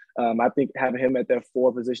lot. I think having him at that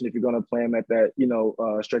 4 position, if you're going to play him at that,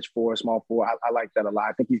 stretch 4, small 4, I like that a lot.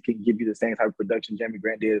 I think he can give you the same type of production Jeremy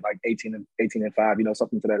Grant did, like 18 and 5,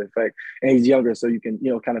 something to that effect. And he's younger, so you can,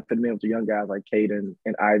 kind of fit him in with the young guys like Cade and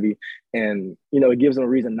Ivy. And, it gives them a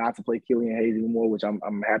reason not to play Killian Hayes anymore, which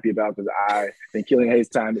I'm happy about, because I think Killian Hayes'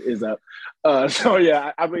 time is up. So,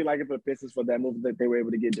 yeah, I really like it for the Pistons for that move that they were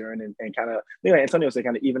able to get Duren and kind of, Antonio said,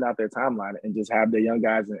 kind of even out their timeline and just have their young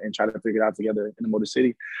guys and try to figure it out together in the Motor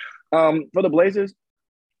City. For the Blazers,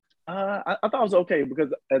 I thought it was okay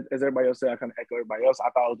because, as everybody else said, I kind of echo everybody else. I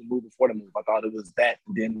thought it was a move before the move. I thought it was that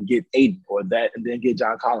and then get Aiden, or that and then get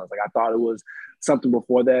John Collins. Like, I thought it was something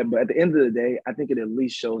before that. But at the end of the day, I think it at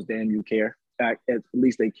least shows, damn, you care. at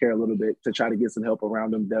least they care a little bit to try to get some help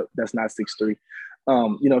around him that's not 6'3".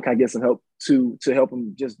 Kind of get some help to help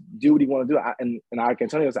him just do what he want to do. And I can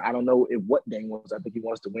tell you, I don't know what Dame wants. I think he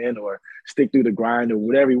wants to win or stick through the grind or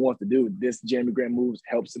whatever he wants to do. This Jeremy Grant moves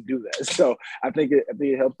helps him do that. So I think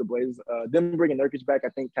it helps the Blazers. Them bringing Nurkic back, I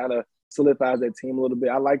think, kind of solidifies that team a little bit.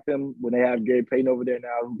 I like them when they have Gary Payton over there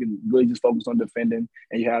now, who can really just focus on defending,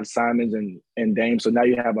 and you have Simons and Dame. So now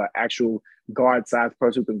you have an actual guard size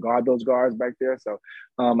person who can guard those guards back there. So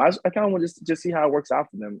I kind of want to just see how it works out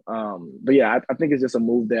for them. But yeah, I think it's just a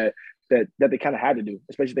move that they kind of had to do,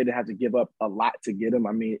 especially if they didn't have to give up a lot to get him.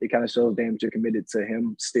 I mean, it kind of shows Dame that you're committed to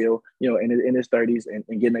him still, in his 30s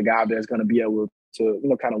and getting a guy that's going to be able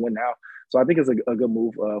to, kind of win now. So I think it's a good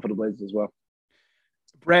move for the Blazers as well.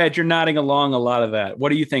 Brad, you're nodding along a lot of that. What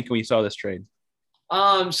do you think when you saw this trade?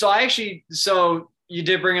 So you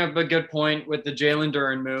did bring up a good point with the Jalen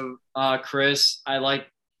Duren move, Chris.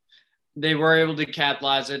 They were able to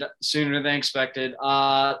capitalize it sooner than expected.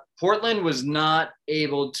 Portland was not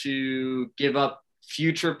able to give up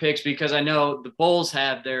future picks because I know the Bulls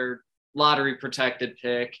have their lottery protected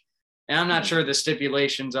pick, and I'm not sure the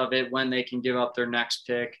stipulations of it when they can give up their next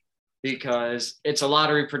pick because it's a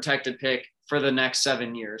lottery protected pick for the next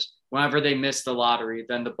 7 years. Whenever they miss the lottery,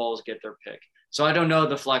 then the Bulls get their pick. So I don't know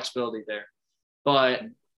the flexibility there, but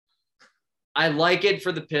I like it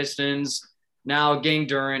for the Pistons. Now getting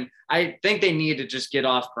Duren, I think they need to just get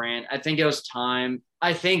off Grant. I think it was time.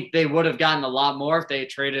 I think they would have gotten a lot more if they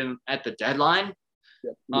traded him at the deadline.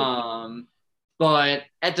 Yep. But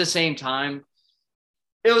at the same time,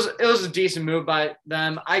 it was a decent move by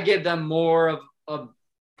them. I give them more of a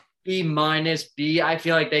B minus B. I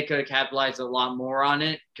feel like they could have capitalized a lot more on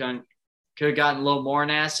it. Could have gotten a little more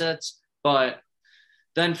in assets. But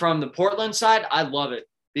then from the Portland side, I love it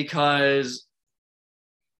because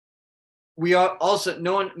we are also,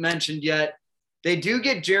 no one mentioned yet, they do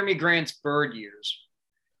get Jeremy Grant's bird years.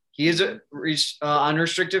 He is a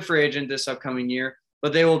unrestricted free agent this upcoming year,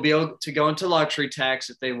 but they will be able to go into luxury tax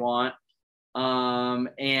if they want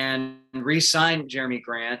and re-sign Jeremy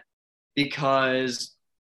Grant because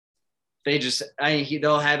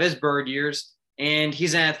they'll have his bird years, and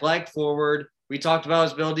he's an athletic forward. We talked about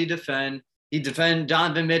his ability to defend. He defended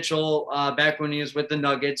Donovan Mitchell back when he was with the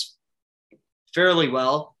Nuggets fairly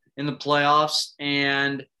well in the playoffs.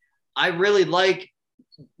 And I really like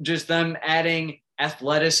just them adding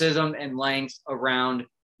athleticism and length around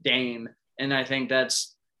Dame. And I think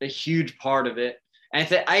that's a huge part of it.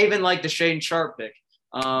 And I even like the Shaedon Sharpe pick,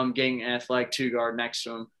 getting an athletic 2-guard next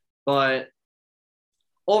to him. But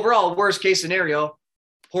overall, worst case scenario,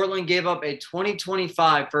 Portland gave up a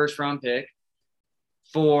 2025 first-round pick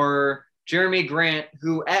for Jeremy Grant,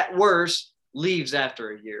 who at worst leaves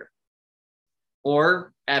after a year.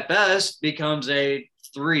 Or at best becomes a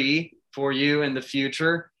 3 for you in the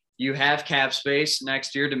future. You have cap space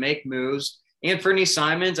next year to make moves. Anthony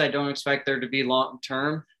Simons, I don't expect there to be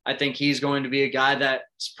long-term. I think he's going to be a guy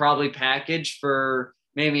that's probably packaged for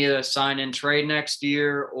maybe a sign and trade next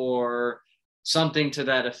year or something to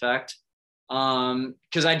that effect.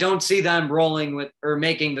 Because I don't see them rolling with or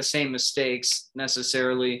making the same mistakes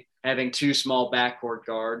necessarily, having 2 small backcourt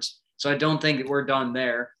guards. So I don't think we're done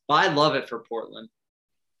there. But I love it for Portland.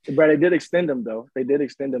 Brad, they did extend him, though. They did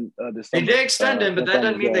extend him this summer. They did extend him, but that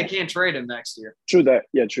doesn't mean they can't trade him next year. True that.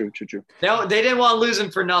 Yeah, true. They didn't want to lose him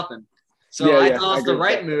for nothing. So I thought it was the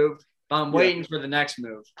right move, but I'm waiting for the next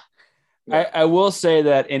move. I will say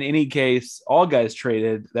that in any case, all guys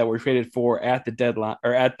traded that were traded for at the deadline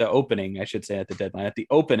or at the opening, I should say at the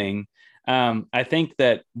opening. I think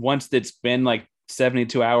that once it's been like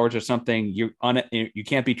 72 hours or something, you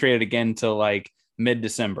can't be traded again until like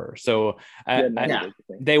mid-December. So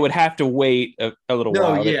they would have to wait a little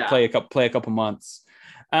while to play a couple months.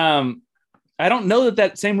 I don't know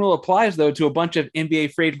that same rule applies though to a bunch of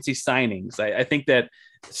NBA free agency signings. I think that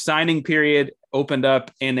signing period opened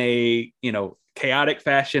up in a chaotic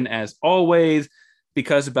fashion as always,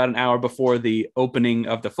 because about an hour before the opening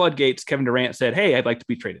of the floodgates, Kevin Durant said, "Hey, I'd like to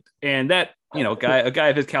be traded," and that a guy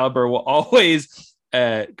of his caliber will always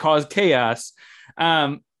cause chaos.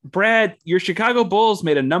 Brad, your Chicago Bulls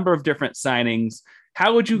made a number of different signings.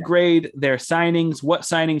 How would you grade their signings? What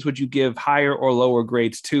signings would you give higher or lower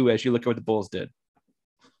grades to as you look at what the Bulls did?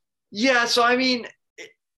 Yeah, so I mean,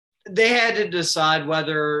 they had to decide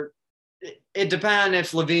whether it depended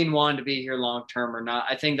if Levine wanted to be here long term or not.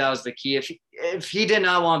 I think that was the key. If he did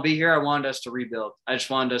not want to be here, I wanted us to rebuild. I just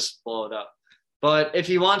wanted us to blow it up. But if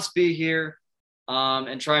he wants to be here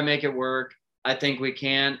and try and make it work, I think we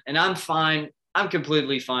can. And I'm fine. I'm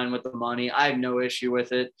completely fine with the money. I have no issue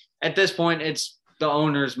with it. At this point, it's the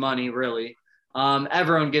owner's money, really.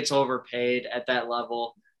 Everyone gets overpaid at that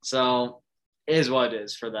level. So it is what it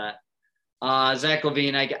is for that. Zach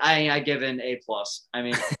LaVine, I give an A+. I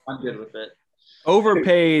mean, I'm good with it.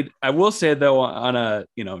 Overpaid. I will say though, on a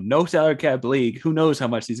no salary cap league, who knows how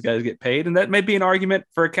much these guys get paid, and that may be an argument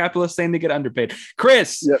for a capitalist saying they get underpaid.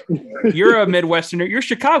 Chris, you're a Midwesterner. You're a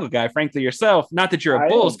Chicago guy, frankly yourself. Not that you're a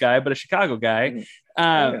Bulls guy, but a Chicago guy.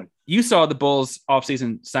 You saw the Bulls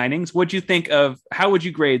offseason signings. What'd you think of? How would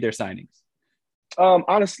you grade their signings?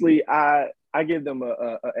 Honestly, I give them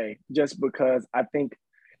a A, just because I think.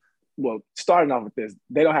 Well, starting off with this,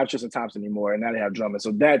 they don't have Tristan Thompson anymore, and now they have Drummond.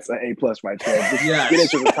 So that's an A+ right there. Get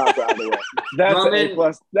Tristan Thompson out of the way. That's an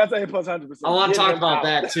A+. That's an A+ 100%. I want to talk about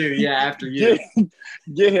that too. Yeah, after you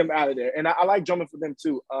get him out of there. And I like Drummond for them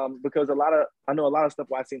too, because I know a lot of stuff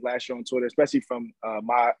I seen last year on Twitter, especially from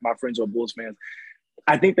my friends who are Bulls fans.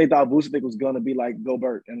 I think they thought Vucevic was going to be like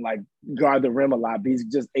Gobert and like guard the rim a lot. But he's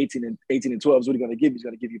just 18 and 12 is what he's going to give. He's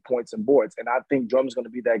going to give you points and boards. And I think Drummond's going to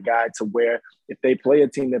be that guy to where if they play a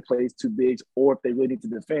team that plays two bigs, or if they really need to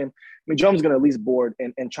defend, I mean, Drummond's going to at least board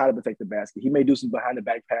and try to protect the basket. He may do some behind the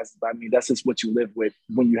back passes, but I mean, that's just what you live with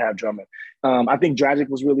when you have Drummond. I think Dragic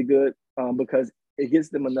was really good because it gives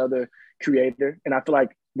them another creator. And I feel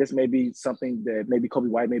like this may be something that maybe Kobe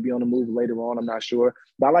White may be on the move later on. I'm not sure.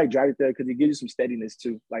 But I like Dragic there because he gives you some steadiness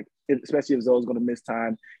too. Like, especially if Zoe's going to miss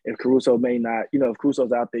time, if Caruso may not, if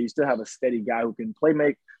Caruso's out there, you still have a steady guy who can play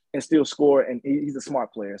make and still score. And he's a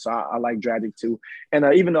smart player. So I like Dragic too. And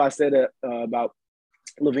even though I said about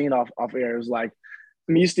LaVine off air, it was like,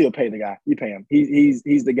 I mean, you still pay the guy. You pay him. He's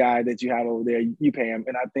the guy that you have over there. You pay him.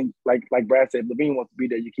 And I think, like Brad said, LaVine wants to be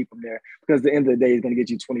there. You keep him there because at the end of the day, he's going to get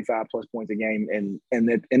you 25 plus points a game. And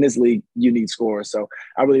that in this league, you need scorers. So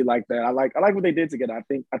I really like that. I like what they did together.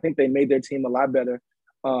 I think they made their team a lot better.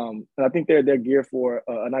 And I think they're geared for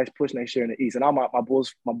a nice push next year in the East. And all my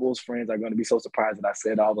Bulls friends are going to be so surprised that I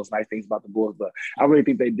said all those nice things about the Bulls. But I really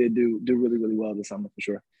think they did do really, really well this summer for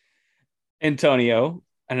sure. Antonio,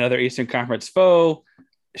 another Eastern Conference foe.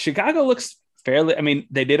 Chicago looks fairly, I mean,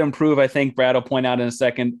 they did improve. I think Brad will point out in a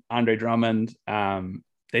second, Andre Drummond.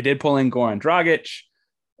 They did pull in Goran Dragic,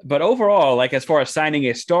 but overall, like as far as signing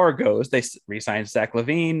a star goes, they re-signed Zach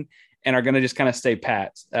LaVine and are going to just kind of stay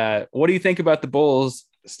pat. What do you think about the Bulls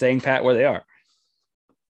staying pat where they are?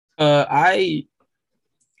 I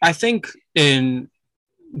think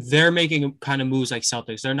they're making kind of moves like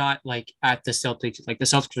Celtics. They're not like at the Celtics, like the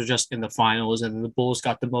Celtics are just in the finals and the Bulls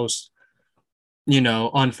got the most,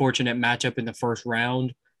 unfortunate matchup in the first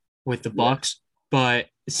round with the Bucks. But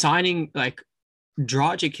signing like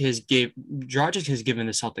Dragic has given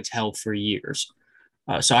the Celtics hell for years.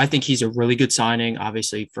 So I think he's a really good signing,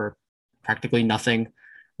 obviously for practically nothing.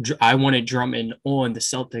 I wanted Drummond on the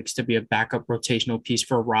Celtics to be a backup rotational piece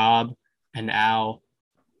for Rob and Al.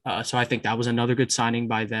 So I think that was another good signing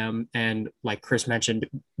by them. And like Chris mentioned,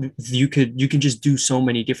 you can just do so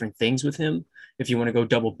many different things with him. If you want to go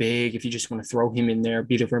double big, if you just want to throw him in there,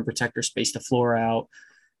 be the rim protector, space the floor out.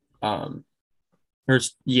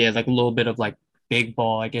 There's like a little bit of like big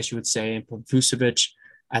ball, I guess you would say, and put Vucevic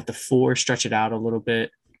at the 4, stretch it out a little bit.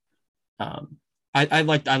 I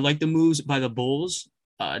like the moves by the Bulls.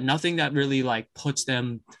 Nothing that really like puts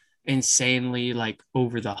them insanely like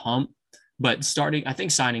over the hump. But I think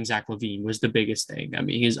signing Zach LaVine was the biggest thing. I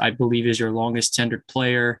mean, I believe is your longest tenured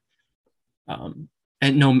player.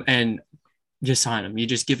 And just sign him. You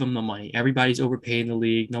just give him the money. Everybody's overpaid in the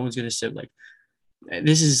league. No one's going to sit like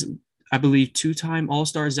this is, I believe, 2-time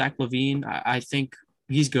All-Star Zach LaVine. I think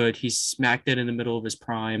he's good. He's smack dead in the middle of his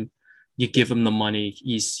prime. You give him the money.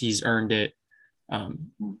 He's earned it.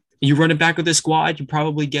 You run it back with the squad, you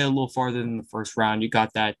probably get a little farther than the first round. You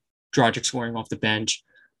got that Dragic scoring off the bench.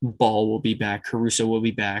 Ball will be back. Caruso will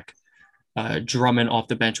be back. Drummond off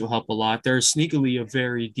the bench will help a lot. They're sneakily a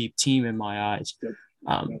very deep team in my eyes.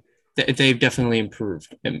 They've definitely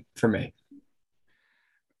improved for me.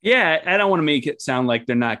 Yeah, I don't want to make it sound like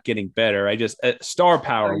they're not getting better. I just star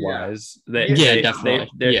power wise, definitely.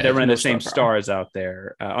 They're running the same stars out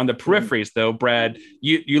there. On the peripheries, though, Brad,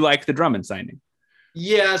 you like the Drummond signing?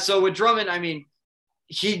 Yeah. So with Drummond, I mean,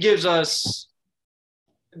 he gives us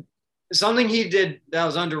something he did that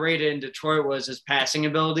was underrated in Detroit was his passing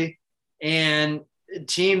ability, and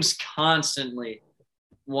teams constantly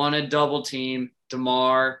want to double team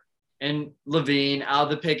DeMar and LaVine out of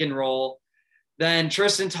the pick and roll. Then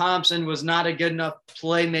Tristan Thompson was not a good enough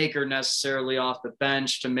playmaker necessarily off the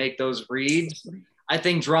bench to make those reads. I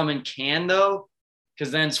think Drummond can, though,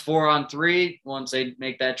 because then it's 4-on-3. Once they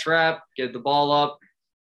make that trap, get the ball up.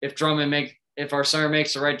 If our center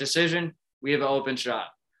makes the right decision, we have an open shot.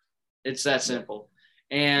 It's that simple.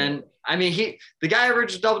 And I mean, the guy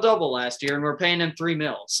averaged a double-double last year, and we're paying him $3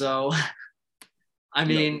 million. So, I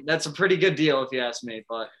mean, that's a pretty good deal if you ask me.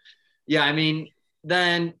 But yeah, I mean,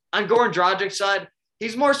 then on Goran Dragic's side,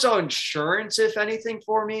 he's more so insurance, if anything,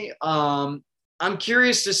 for me. I'm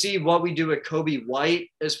curious to see what we do with Kobe White,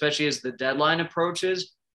 especially as the deadline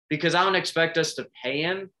approaches, because I don't expect us to pay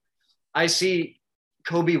him. I see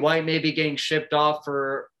Kobe White maybe getting shipped off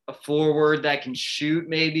for a forward that can shoot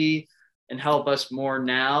maybe and help us more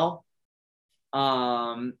now.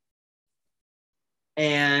 And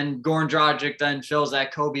Goran Dragic then fills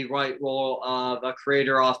that Kobe White role of a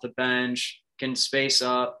creator off the bench, can space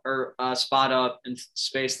up or spot up and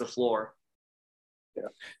space the floor. Yeah.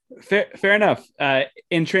 Fair enough.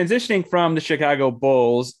 In transitioning from the Chicago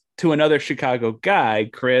Bulls to another Chicago guy,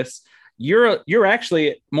 Chris, you're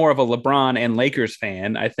actually more of a LeBron and Lakers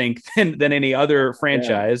fan, I think, than any other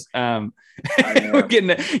franchise. Yeah. We're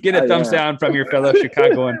getting a thumbs down from your fellow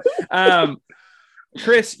Chicagoan.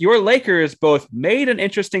 Chris, your Lakers both made an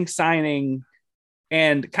interesting signing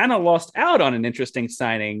and kind of lost out on an interesting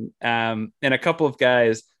signing. And a couple of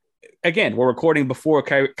guys, again, we're recording before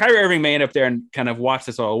Kyrie Irving may end up there and kind of watch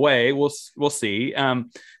this all away. We'll see.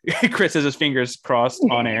 Chris has his fingers crossed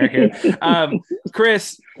on air here.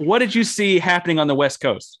 Chris, what did you see happening on the West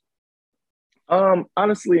Coast?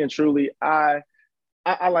 Honestly and truly, I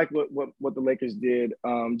like what the Lakers did,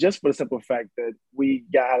 just for the simple fact that we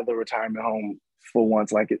got out of the retirement home for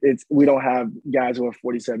once. Like we don't have guys who are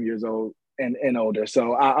 47 years old and older.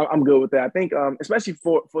 So I'm good with that. I think, especially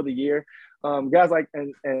for the year, guys like,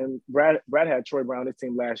 and Brad had Troy Brown this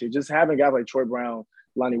team last year. Just having guys like Troy Brown,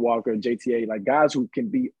 Lonnie Walker, JTA, like guys who can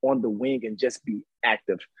be on the wing and just be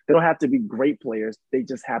active. They don't have to be great players. They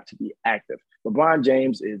just have to be active. LeBron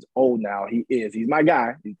James is old now. He's my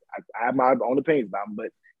guy. I have my own opinions about him, but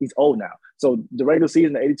he's old now. So the regular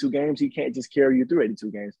season, the 82 games, he can't just carry you through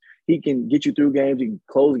 82 games. He can get you through games. He can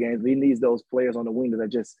close games. He needs those players on the wing that are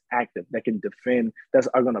just active, that can defend, that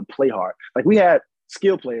are going to play hard. Like we had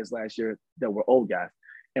skill players last year that were old guys.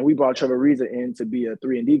 And we brought Trevor Ariza in to be a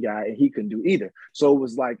 3-and-D guy, and he couldn't do either. So it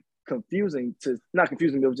was like not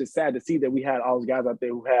confusing, but it was just sad to see that we had all those guys out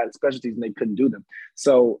there who had specialties and they couldn't do them.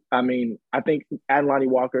 So, I mean, I think add Lonnie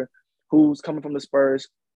Walker, who's coming from the Spurs,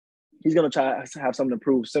 he's going to try to have something to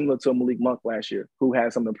prove, similar to Malik Monk last year, who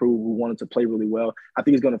had something to prove, who wanted to play really well. I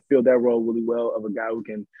think he's going to fill that role really well of a guy who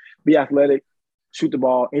can be athletic, shoot the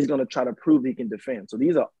ball, and he's going to try to prove he can defend. So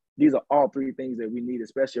these are all three things that we need,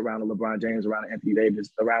 especially around the LeBron James, around Anthony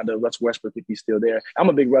Davis, around the Russ Westbrook if he's still there. I'm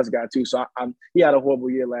a big Russ guy too, so he had a horrible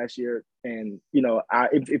year last year, and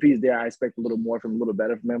if he's there, I expect a little more from him, a little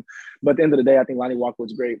better from him. But at the end of the day, I think Lonnie Walker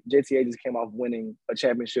was great. JTA just came off winning a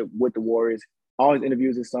championship with the Warriors. All his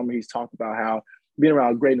interviews this summer, he's talked about how being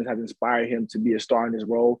around greatness has inspired him to be a star in his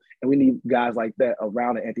role, and we need guys like that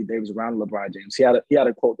around Anthony Davis, around LeBron James. He had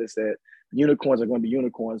a quote that said, "Unicorns are going to be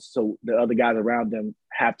unicorns, so the other guys around them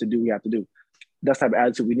have to do what we have to do." That's the type of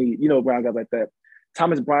attitude we need. Around guys like that.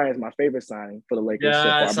 Thomas Bryant is my favorite signing for the Lakers.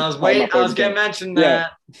 Yeah, so I was going to mention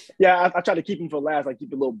that. Yeah, I try to keep him for last, like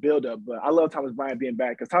keep a little build up. But I love Thomas Bryant being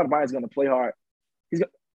back because Thomas Bryant is going to play hard.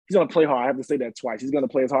 He's going to play hard. I have to say that twice. He's going to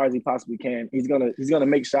play as hard as he possibly can. He's going to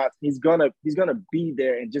make shots. He's going to be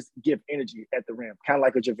there and just give energy at the rim, kind of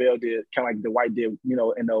like what JaVale did, kind of like Dwight did, in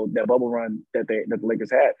that bubble run that the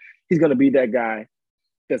Lakers had. He's going to be that guy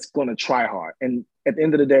that's going to try hard. And at the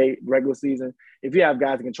end of the day, regular season, if you have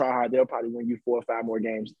guys that can try hard, they'll probably win you 4 or 5 more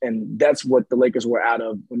games. And that's what the Lakers were out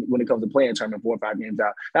of when it comes to playing tournament, 4 or 5 games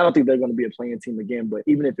out. I don't think they're going to be a playing team again, but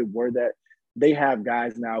even if it were that, they have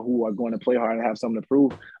guys now who are going to play hard and have something to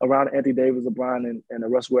prove around Anthony Davis, LeBron,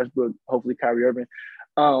 and Russ Westbrook, hopefully Kyrie Irving.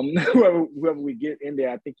 Whoever we get in there,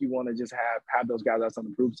 I think you want to just have those guys have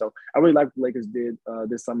something to prove. So I really like what the Lakers did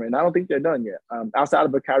this summer, and I don't think they're done yet. Outside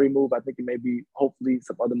of a Kyrie move, I think it may be hopefully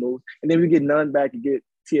some other moves. And then we get Nunn back, you get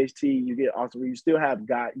THT, you get Austin Reeves. You still have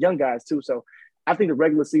young guys too. So I think the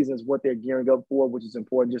regular season is what they're gearing up for, which is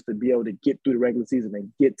important just to be able to get through the regular season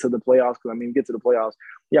and get to the playoffs. Because, get to the playoffs,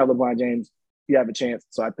 you have LeBron James, you have a chance.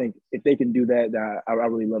 So I think if they can do that, I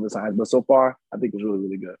really love the signs. But so far, I think it's really,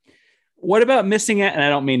 really good. What about missing it? And I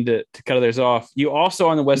don't mean to cut others off. You also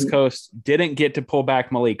on the West Coast didn't get to pull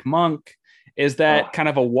back Malik Monk. Is that kind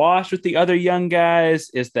of a wash with the other young guys?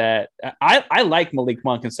 Is that I like Malik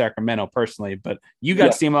Monk in Sacramento personally, but you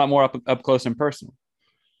got to see him a lot more up close and personal.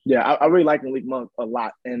 Yeah, I really like Malik Monk a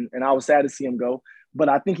lot. And I was sad to see him go. But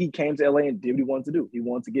I think he came to LA and did what he wanted to do. He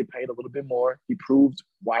wanted to get paid a little bit more. He proved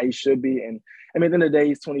why he should be. And at the end of the day,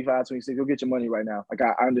 he's 25, 26. Go get your money right now. Like,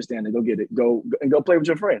 I understand it. Go get it. Go play with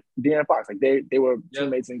your friend, De'Aaron Fox. Like, they were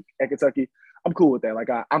teammates at Kentucky. I'm cool with that. Like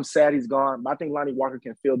I'm sad he's gone, but I think Lonnie Walker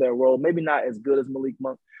can fill that role. Maybe not as good as Malik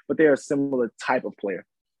Monk, but they're a similar type of player.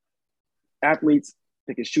 Athletes,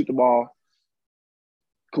 they can shoot the ball.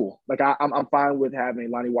 Cool. Like I'm fine with having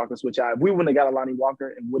Lonnie Walker switch out. If we wouldn't have got a Lonnie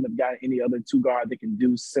Walker and wouldn't have gotten any other two guard that can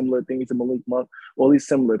do similar things to Malik Monk, or at least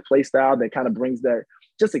similar play style that kind of brings that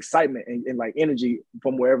just excitement and like energy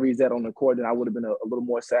from wherever he's at on the court, then I would have been a little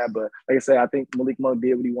more sad. But like I said, I think Malik Monk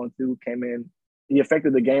did what he wanted to do, came in. He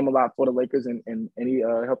affected the game a lot for the Lakers, and he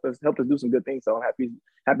helped us do some good things. So I'm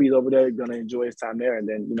happy he's over there, going to enjoy his time there. And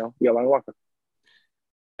then, we got Lonnie Walker.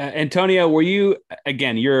 Antonio, were you,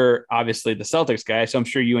 again, you're obviously the Celtics guy, so I'm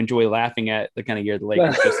sure you enjoy laughing at the kind of year the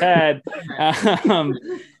Lakers just had.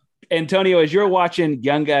 Antonio, as you're watching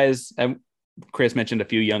young guys, Chris mentioned a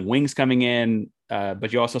few young wings coming in,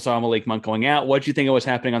 but you also saw Malik Monk going out. What do you think of what's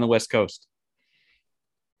happening on the West Coast?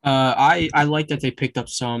 I like that they picked up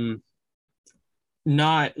some,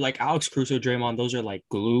 not like Alex Caruso, Draymond, those are like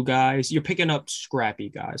glue guys. You're picking up scrappy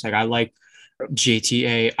guys. Like I like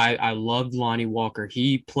JTA. I loved Lonnie Walker.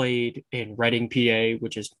 He played in Reading, PA,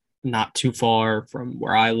 which is not too far from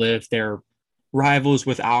where I live. They're rivals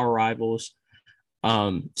with our rivals.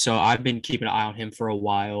 So I've been keeping an eye on him for a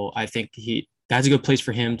while. I think that's a good place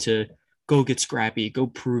for him to go get scrappy, go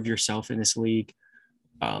prove yourself in this league.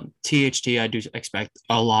 THT, I do expect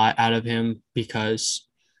a lot out of him because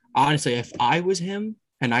honestly, if I was him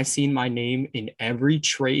and I seen my name in every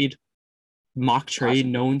mock trade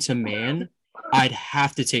known to man, I'd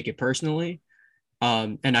have to take it personally.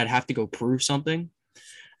 And I'd have to go prove something.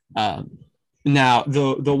 Now,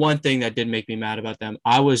 the one thing that did make me mad about them,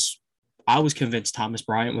 I was convinced Thomas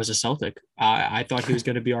Bryant was a Celtic. I thought he was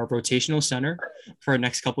going to be our rotational center for the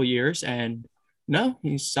next couple of years. And no,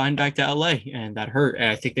 he signed back to LA, and that hurt. And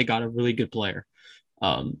I think they got a really good player.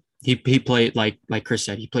 He played, like Chris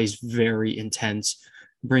said, he plays very intense,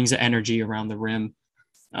 brings the energy around the rim.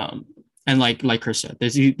 And like Chris said,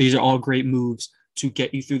 these are all great moves to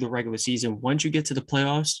get you through the regular season. Once you get to the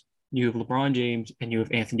playoffs, you have LeBron James and you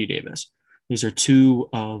have Anthony Davis. These are two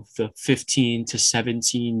of the 15 to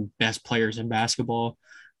 17 best players in basketball.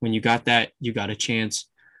 When you got that, you got a chance.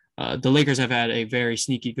 The Lakers have had a very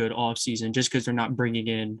sneaky good offseason just because they're not bringing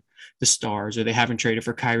in the stars or they haven't traded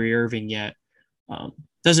for Kyrie Irving yet.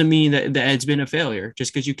 Doesn't mean that it's been a failure.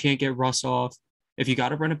 Just because you can't get Russ off, if you got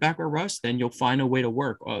to run it back with Russ, then you'll find a way to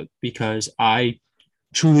work. Because I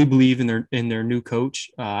truly believe in their new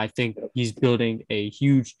coach. I think he's building a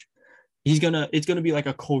huge. It's gonna be like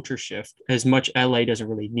a culture shift. As much LA doesn't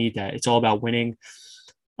really need that. It's all about winning.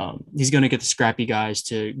 He's gonna get the scrappy guys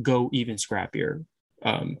to go even scrappier.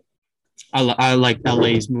 I like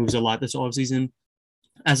LA's moves a lot this offseason,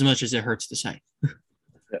 as much as it hurts to say.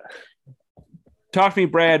 Talk to me,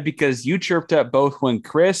 Brad, because you chirped up both when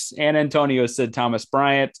Chris and Antonio said Thomas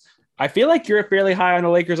Bryant. I feel like you're fairly high on the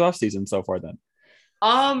Lakers offseason so far then.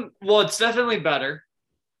 Well, it's definitely better.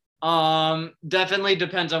 Definitely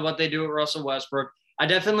depends on what they do with Russell Westbrook. I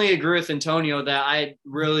definitely agree with Antonio that I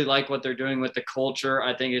really like what they're doing with the culture.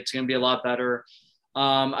 I think it's going to be a lot better.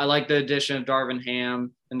 I like the addition of Darvin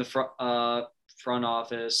Ham in the front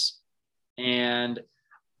office. And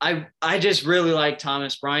I just really like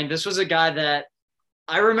Thomas Bryant. This was a guy that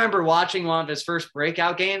I remember watching one of his first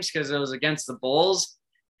breakout games because it was against the Bulls.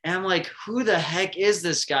 And I'm like, who the heck is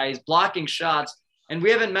this guy? He's blocking shots. And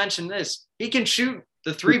we haven't mentioned this. He can shoot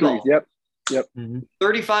the three ball. Yep.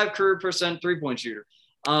 35% career three-point shooter.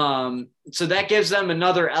 So that gives them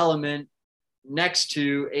another element next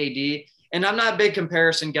to AD. And I'm not a big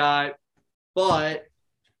comparison guy, but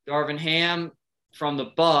Darvin Ham from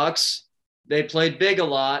the Bucks, they played big a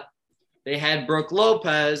lot. They had Brook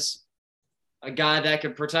Lopez, a guy that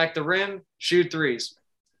could protect the rim, shoot threes,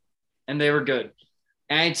 and they were good.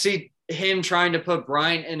 And I'd see him trying to put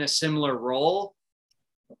Bryant in a similar role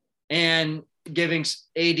and giving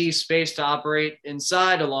AD space to operate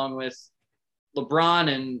inside along with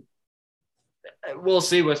LeBron. And we'll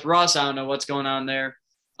see with Russ. I don't know what's going on there.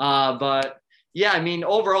 But, yeah, I mean,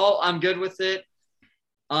 overall, I'm good with it.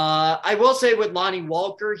 I will say with Lonnie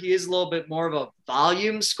Walker, he is a little bit more of a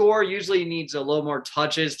volume scorer. Usually he needs a little more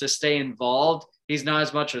touches to stay involved. He's not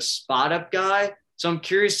as much a spot-up guy. So I'm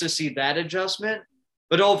curious to see that adjustment.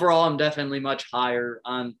 But overall, I'm definitely much higher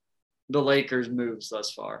on the Lakers' moves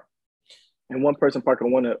thus far. And one person, Parker, I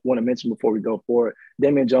want to mention before we go forward,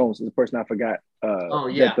 Damian Jones is the person I forgot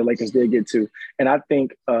that the Lakers did get to. And I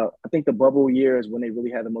think the bubble years when they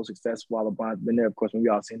really had the most success while LeBron's been there, of course, when we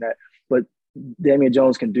all seen that. But Damian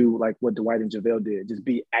Jones can do like what Dwight and JaVale did, just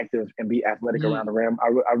be active and be athletic around the rim.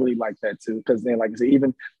 I really like that too. Because then, like I said,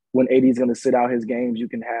 even when AD is going to sit out his games, you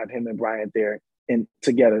can have him and Bryant there in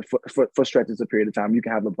together for stretches of period of time. You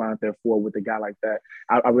can have LeBron there with a guy like that.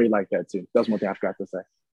 I really like that too. That's one thing I forgot to say.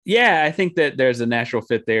 Yeah, I think that there's a natural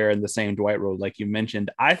fit there in the same Dwight role, like you mentioned.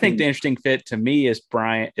 I think the interesting fit to me is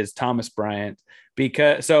Thomas Bryant,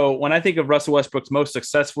 because so when I think of Russell Westbrook's most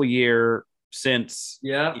successful year since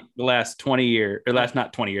the last 20 years, or last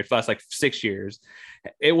 6 years,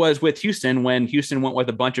 it was with Houston, when Houston went with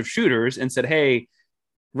a bunch of shooters and said, hey,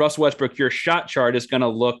 Russell Westbrook, your shot chart is going to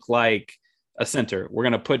look like a center. We're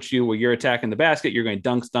going to put you where you're attacking the basket. You're going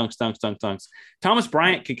dunks. Thomas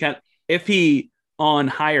Bryant if he on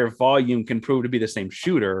higher volume can prove to be the same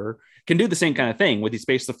shooter, can do the same kind of thing with he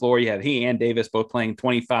space the floor. You have he and Davis both playing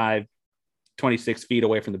 25, 26 feet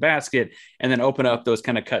away from the basket, and then open up those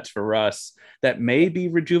kind of cuts for Russ that may be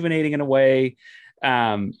rejuvenating in a way,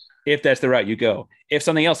 if that's the route you go. If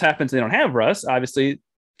something else happens, they don't have Russ, obviously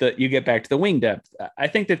you get back to the wing depth. I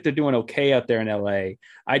think that they're doing okay out there in LA.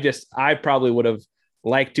 I probably would have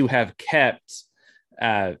liked to have kept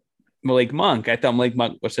Malik Monk. I thought Malik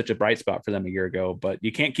Monk was such a bright spot for them a year ago, but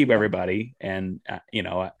you can't keep everybody. And,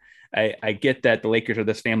 I get that the Lakers are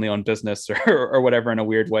this family-owned business or whatever in a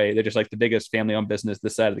weird way. They're just like the biggest family-owned business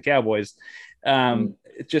this side of the Cowboys.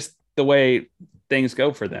 It's just the way things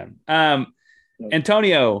go for them.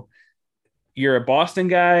 Antonio, you're a Boston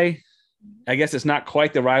guy. I guess it's not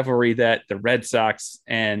quite the rivalry that the Red Sox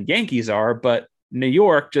and Yankees are, but New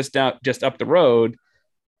York, just up the road,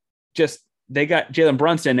 they got Jalen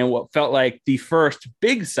Brunson in what felt like the first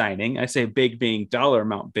big signing. I say big being dollar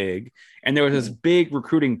amount big. And there was this big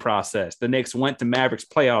recruiting process. The Knicks went to Mavericks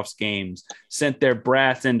playoffs games, sent their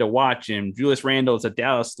brass in to watch him. Julius Randle is a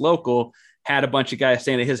Dallas local, had a bunch of guys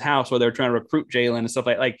staying at his house while they were trying to recruit Jalen and stuff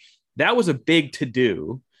like that was a big to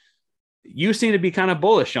do. You seem to be kind of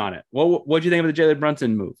bullish on it. What do you think of the Jalen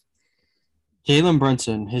Brunson move? Jalen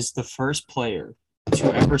Brunson is the first player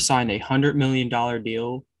to ever sign a $100 million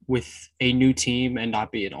deal with a new team and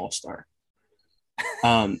not be an all-star.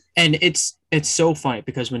 And it's so funny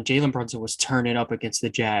because when Jalen Brunson was turning up against the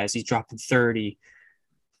Jazz, he's dropping 30.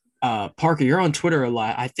 Parker, you're on Twitter a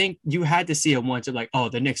lot. I think you had to see him once of like, oh,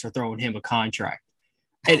 the Knicks are throwing him a contract.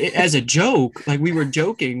 And as a joke, like we were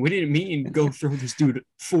joking, we didn't mean go throw this dude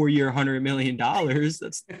 4-year, $100 million.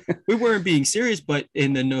 We weren't being serious, but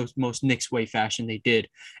in the most Knicks way fashion, they did.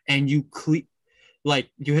 And you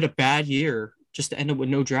hit a bad year just to end up with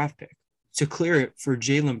no draft pick to clear it for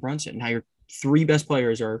Jalen Brunson. Now your three best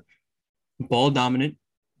players are ball dominant,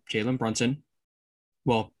 Jalen Brunson.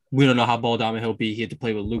 Well, we don't know how ball dominant he'll be. He had to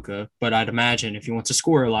play with Luka, but I'd imagine if he wants to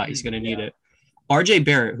score a lot, he's going to need it. RJ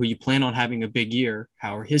Barrett, who you plan on having a big year,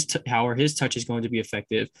 how are his touch is going to be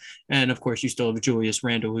effective, and of course you still have Julius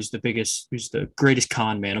Randle, who's the greatest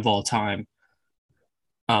con man of all time.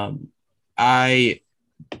 I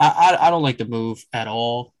don't like the move at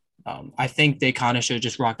all. I think they kind of should have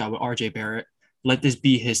just rocked out with RJ Barrett. Let this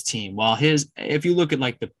be his team. While if you look at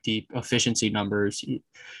like the deep efficiency numbers,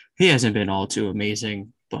 he hasn't been all too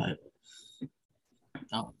amazing, but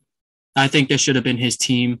I think this should have been his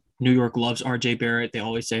team. New York loves RJ Barrett. They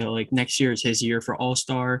always say like next year is his year for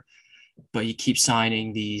All-Star, but you keep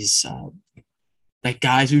signing these like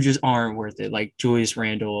guys who just aren't worth it, like Julius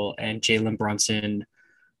Randle and Jalen Brunson,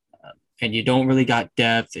 and you don't really got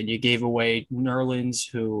depth. And you gave away Nerlens,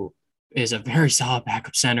 who is a very solid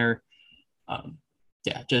backup center.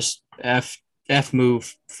 Just F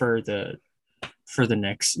move for the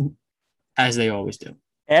Knicks, as they always do.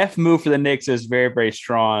 F move for the Knicks is very, very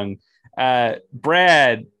strong.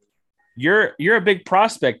 Brad, you're a big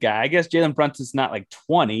prospect guy. I guess Jalen Brunson's not like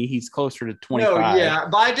 20; he's closer to 25. No, yeah,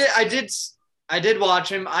 but I did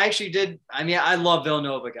watch him. I actually did. I mean, I love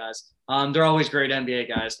Villanova guys. They're always great NBA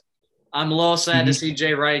guys. I'm a little sad to see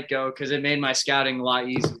Jay Wright go because it made my scouting a lot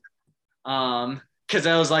easier. Because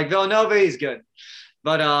I was like, Villanova, he's good.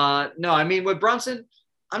 But no, I mean, with Brunson,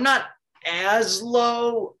 I'm not as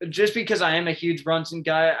low just because I am a huge Brunson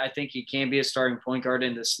guy. I think he can be a starting point guard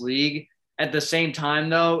in this league. At the same time,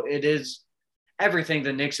 though, it is everything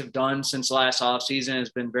the Knicks have done since last offseason has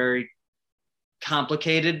been very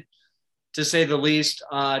complicated, to say the least.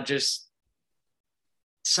 Just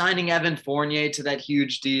signing Evan Fournier to that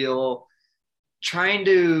huge deal, trying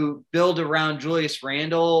to build around Julius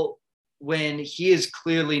Randle when he is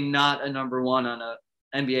clearly not a number one on an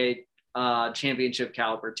NBA championship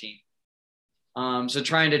caliber team. So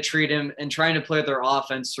trying to treat him and trying to play their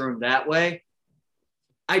offense through him that way.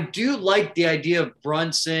 I do like the idea of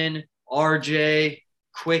Brunson, RJ,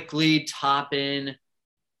 Quickly, Toppin.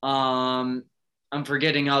 I'm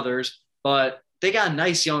forgetting others, but they got a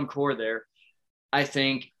nice young core there. I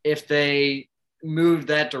think if they move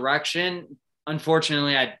that direction,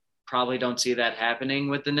 unfortunately, I probably don't see that happening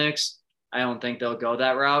with the Knicks. I don't think they'll go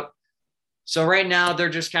that route. So right now they're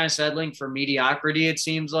just kind of settling for mediocrity, it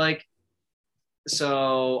seems like.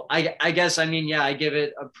 So I guess, I mean, yeah, I give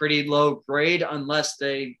it a pretty low grade unless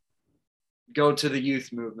they go to the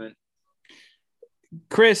youth movement.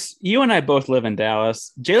 Chris, you and I both live in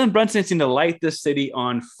Dallas. Jalen Brunson seemed to light this city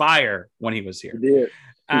on fire when he was here. He did.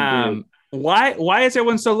 Why is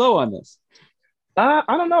everyone so low on this? I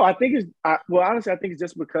don't know. I think honestly, I think it's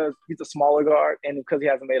just because he's a smaller guard and because he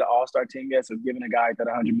hasn't made an all-star team yet. So giving a guy like that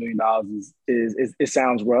 $100 million is it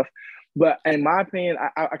sounds rough. But in my opinion,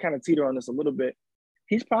 I kind of teeter on this a little bit.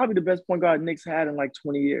 He's probably the best point guard Knicks had in like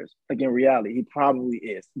 20 years. Like in reality, he probably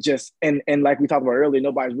is. Just and like we talked about earlier,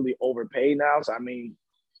 nobody's really overpaid now. So I mean,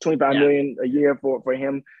 $25 million a year for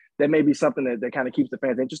him, that may be something that kind of keeps the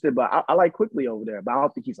fans interested. But I like Quickly over there, but I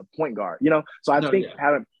don't think he's a point guard. So I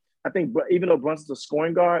think even though Brunson's a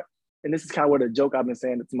scoring guard, and this is kind of where the joke I've been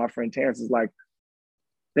saying to my friend Terrence is like,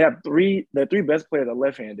 their three best players are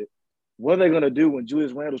left-handed. What are they going to do when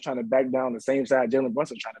Julius Randle's trying to back down the same side Jalen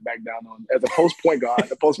Brunson's trying to back down on as a post point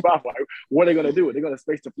guard, a post power forward? What are they going to do? They're going to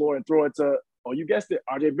space the floor and throw it to, you guessed it,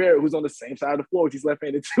 RJ Barrett, who's on the same side of the floor. He's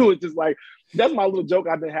left-handed too. It's just like, that's my little joke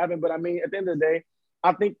I've been having. But I mean, at the end of the day,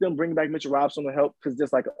 I think them bringing back Mitchell Robinson will help because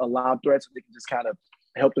just like a lob threat, so they can just kind of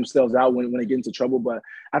help themselves out when they get into trouble. But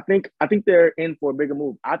I think they're in for a bigger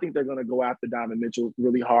move. I think they're going to go after Donovan Mitchell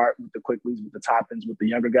really hard with the Quickleys, with the Toppins, with the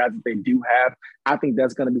younger guys that they do have. I think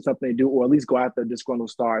that's going to be something they do, or at least go after a disgruntled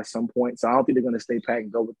star at some point. So I don't think they're going to stay pat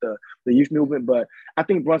and go with the youth movement. But I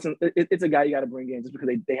think Brunson, it's a guy you got to bring in just because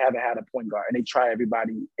they haven't had a point guard and they try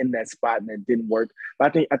everybody in that spot and it didn't work.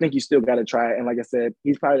 But I think you still got to try it. And like I said,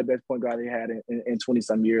 he's probably the best point guard they had in 20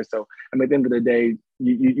 some years. So I mean, at the end of the day,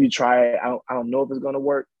 you try it. I don't know if it's going to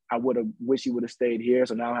work. I would have wished he would have stayed here.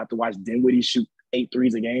 So now I have to watch Dinwiddie shoot 8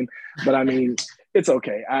 threes a game. But I mean, it's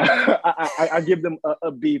okay. I give them a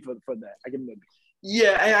B for that. I give them a B.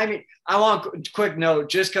 Yeah, I mean, I want a quick note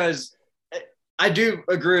just because I do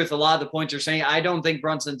agree with a lot of the points you're saying. I don't think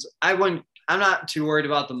I'm not too worried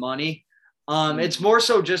about the money. It's more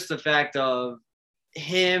so just the fact of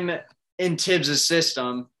him in Tibbs'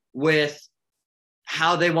 system with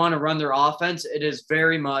how they want to run their offense. It is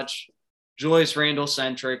very much Julius Randle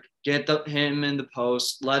centric. Get him in the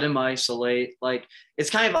post, let him isolate. Like, it's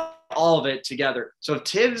kind of all of it together. So if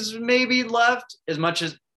Tibbs maybe left, as much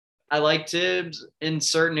as I like Tibbs in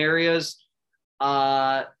certain areas,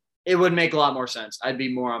 it would make a lot more sense. I'd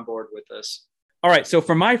be more on board with this. All right. So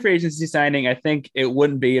for my free agency signing, I think it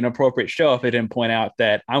wouldn't be an appropriate show if I didn't point out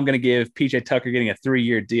that I'm going to give PJ Tucker getting a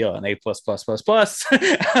 3-year deal, an A++++.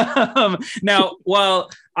 Now, while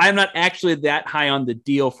I'm not actually that high on the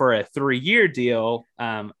deal for a 3-year deal,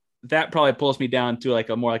 that probably pulls me down to like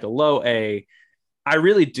a low A. I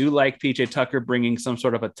really do like PJ Tucker bringing some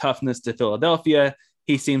sort of a toughness to Philadelphia.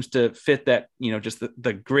 He seems to fit that, just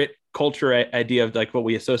the grit culture idea of like what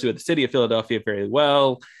we associate with the city of Philadelphia very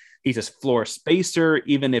well. He's a floor spacer,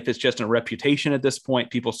 even if it's just a reputation at this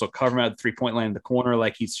point. People still cover him at the 3-point line in the corner,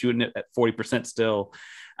 like he's shooting it at 40% still.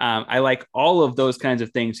 I like all of those kinds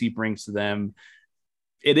of things he brings to them.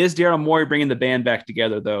 It is Daryl Morey bringing the band back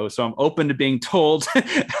together, though. So I'm open to being told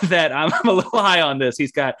that I'm a little high on this.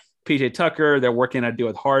 He's got PJ Tucker. They're working on a deal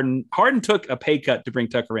with Harden. Harden took a pay cut to bring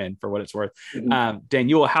Tucker in, for what it's worth. Mm-hmm.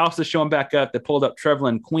 Daniel House is showing back up. They pulled up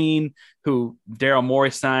Trevelyan Queen, who Daryl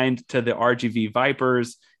Morey signed to the RGV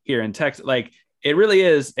Vipers here in Texas. Like, it really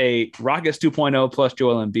is a Rockets 2.0 plus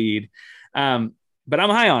Joel Embiid. But I'm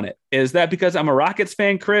high on it. Is that because I'm a Rockets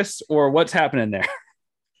fan, Chris, or what's happening there?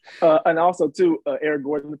 And also, too, Eric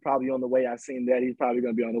Gordon is probably on the way. I've seen that. He's probably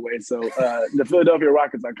going to be on the way. So the Philadelphia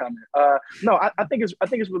Rockets are coming. No, I think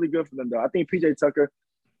it's really good for them, though. I think PJ Tucker,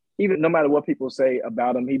 even no matter what people say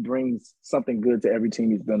about him, he brings something good to every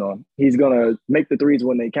team he's been on. He's going to make the threes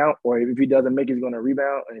when they count, or if he doesn't make it, he's going to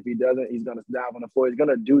rebound. And if he doesn't, he's going to dive on the floor. He's going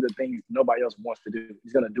to do the things nobody else wants to do.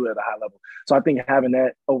 He's going to do it at a high level. So I think having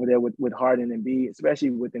that over there with Harden and Embiid,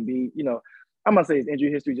 especially with Embiid, I'm going to say his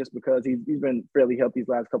injury history just because he's been fairly healthy these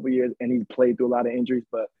last couple of years and he's played through a lot of injuries.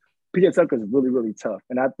 But PJ Tucker is really, really tough.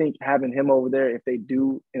 And I think having him over there, if they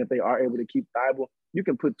do and if they are able to keep Thibault, you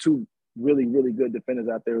can put 2 really, really good defenders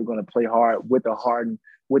out there who are going to play hard with the Harden,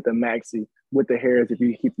 with the Maxey, with the Harris if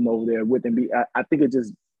you keep them over there with Embiid. I think it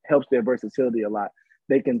just helps their versatility a lot.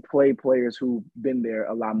 They can play players who've been there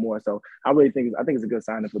a lot more. So I think it's a good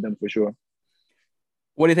signing for them for sure.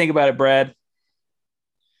 What do you think about it, Brad?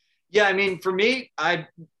 Yeah, I mean, for me, I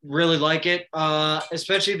really like it,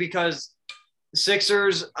 especially because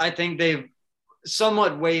Sixers, I think they've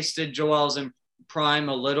somewhat wasted Joel's prime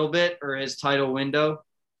a little bit, or his title window.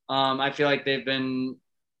 I feel like they've been,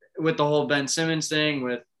 with the whole Ben Simmons thing,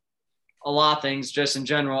 with a lot of things just in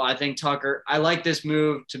general. I think Tucker, I like this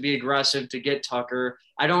move to be aggressive to get Tucker.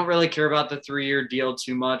 I don't really care about the 3-year deal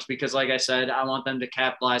too much because, like I said, I want them to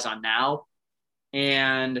capitalize on now.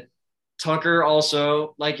 And Tucker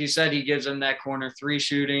also, like you said, he gives them that corner 3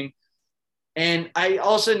 shooting. And I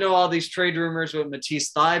also know all these trade rumors with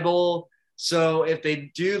Matisse Thybulle. So if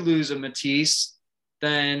they do lose a Matisse,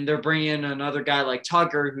 then they're bringing in another guy like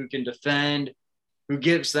Tucker who can defend, who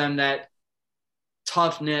gives them that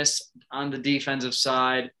toughness on the defensive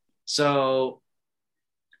side. So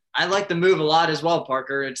I like the move a lot as well,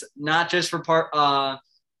 Parker. It's not just for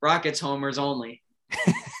Rockets homers only.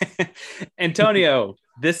 Antonio,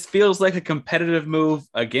 this feels like a competitive move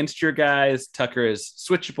against your guys. Tucker is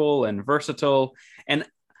switchable and versatile. And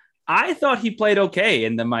I thought he played okay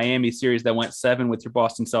in the Miami series that went 7 with your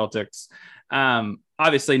Boston Celtics.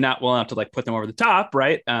 Obviously not well enough to like put them over the top,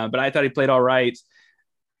 right? But I thought he played all right.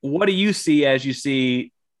 What do you see as you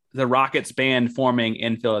see the Rockets band forming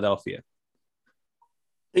in Philadelphia?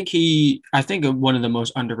 I think one of the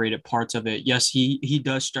most underrated parts of it, yes, he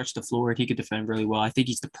does stretch the floor. He could defend really well. I think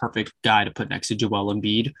he's the perfect guy to put next to Joel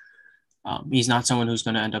Embiid. He's not someone who's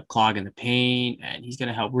going to end up clogging the paint, and he's going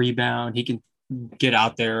to help rebound. He can get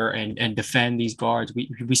out there and defend these guards.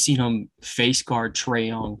 We've seen him face guard Trae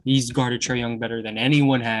Young. He's guarded Trae Young better than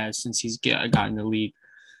anyone has since he's gotten the league.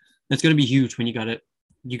 That's going to be huge when you got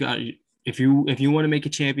if you want to make a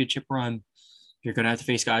championship run, you're going to have to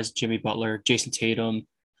face guys Jimmy Butler, Jason Tatum.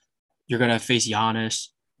 You're going to face Giannis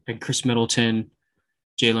and Chris Middleton,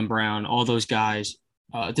 Jaylen Brown, all those guys.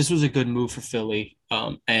 This was a good move for Philly.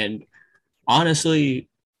 And honestly,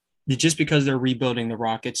 just because they're rebuilding the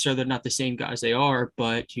Rockets, so they're not the same guys they are,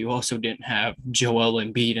 but you also didn't have Joel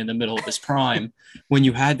Embiid in the middle of his prime when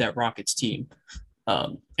you had that Rockets team.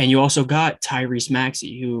 And you also got Tyrese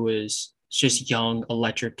Maxey, who is just young,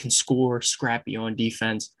 electric, can score, scrappy on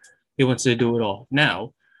defense. He wants to do it all.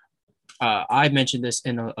 Now, I mentioned this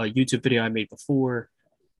in a YouTube video I made before.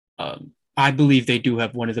 I believe they do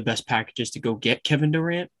have one of the best packages to go get Kevin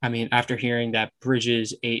Durant. I mean, after hearing that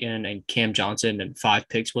Bridges, Ayton, and Cam Johnson and 5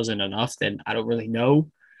 picks wasn't enough, then I don't really know.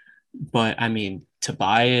 But, I mean,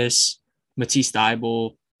 Tobias, Matisse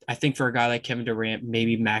Thybulle, I think for a guy like Kevin Durant,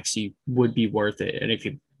 maybe Maxey would be worth it. And if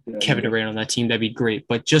you Kevin Durant on that team, that'd be great.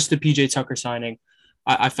 But just the PJ Tucker signing,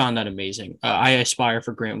 I found that amazing. I aspire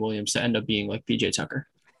for Grant Williams to end up being like PJ Tucker.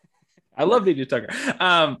 I love PJ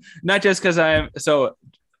Tucker. Not just because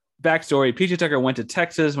backstory, PJ Tucker went to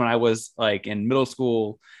Texas when I was like in middle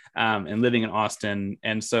school and living in Austin.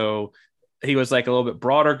 And so he was like a little bit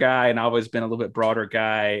broader guy, and I've always been a little bit broader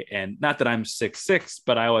guy. And not that I'm 6'6",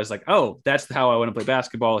 but I was like, oh, that's how I want to play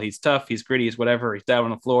basketball. He's tough. He's gritty. He's whatever. He's down on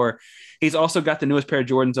the floor. He's also got the newest pair of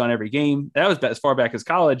Jordans on every game. That was as far back as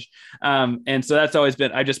college. And so that's always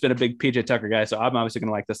been, I've just been a big PJ Tucker guy. So I'm obviously going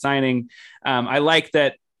to like the signing. I like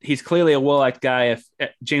that he's clearly a well-liked guy. If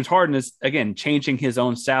James Harden is, again, changing his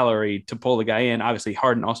own salary to pull the guy in, obviously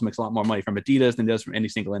Harden also makes a lot more money from Adidas than he does from any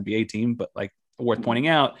single NBA team, but like worth pointing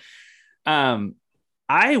out.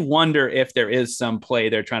 I wonder if there is some play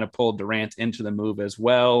they're trying to pull Durant into the move as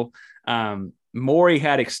well. Morey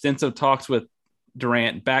had extensive talks with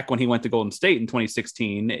Durant back when he went to Golden State in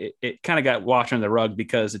 2016. It kind of got washed under the rug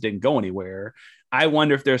because it didn't go anywhere. I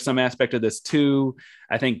wonder if there's some aspect of this too.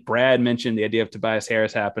 I think Brad mentioned the idea of Tobias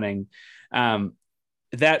Harris happening.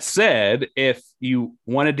 That said, if you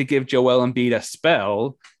wanted to give Joel Embiid a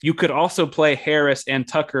spell, you could also play Harris and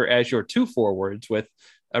Tucker as your 2 forwards with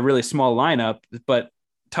a really small lineup, but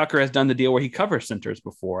Tucker has done the deal where he covers centers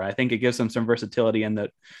before. I think it gives him some versatility in the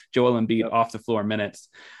Joel Embiid off the floor minutes.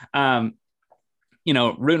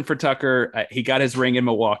 Rooting for Tucker. He got his ring in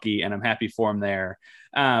Milwaukee, and I'm happy for him there.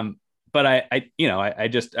 But I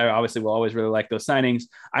obviously will always really like those signings.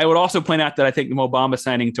 I would also point out that I think the Mo Bamba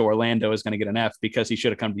signing to Orlando is going to get an F because he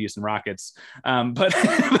should have come to Houston Rockets. But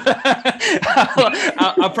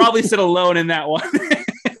I'll probably sit alone in that one.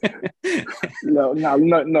 No, not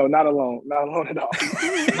alone. Not alone at all.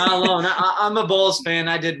 Not alone. I'm a Bulls fan.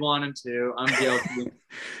 I did want him to. I'm guilty.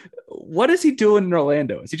 What is he doing in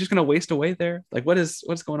Orlando? Is he just going to waste away there? Like,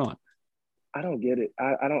 what's going on? I don't get it.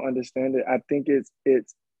 I don't understand it. I think it's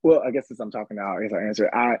well, I guess since I'm talking now, I guess I'll answer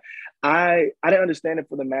it. I didn't understand it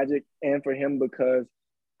for the Magic and for him because,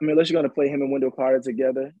 I mean, unless you're going to play him and Wendell Carter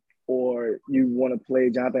together, or you want to play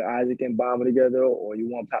Jonathan Isaac and Bamba together, or you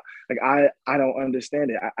want I don't understand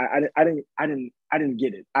it. I didn't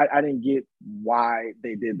get it. I didn't get why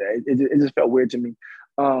they did that. It just felt weird to me.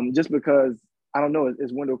 Just because I don't know,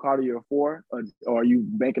 is Wendell Carter your 4, or are you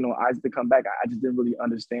banking on Isaac to come back? I just didn't really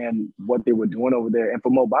understand what they were doing over there. And for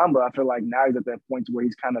Mo Bamba, I feel like now he's at that point where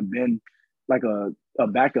he's kind of been like a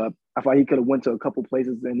backup I thought he could have went to a couple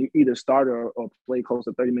places and he either started or played close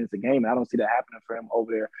to 30 minutes a game. And I don't see that happening for him over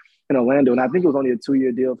there in Orlando. And I think it was only a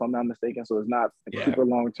 2-year deal, if I'm not mistaken. So it's not super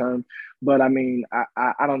long term. But I mean,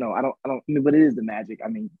 I don't know. I don't. But it is the Magic. I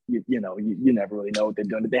mean, you never really know what they're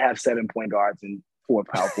doing. They have 7 point guards and 4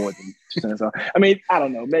 power forwards. And so I mean, I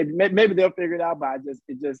don't know. Maybe they'll figure it out. But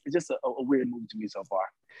it's just a weird move to me so far.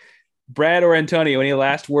 Brad or Antonio, any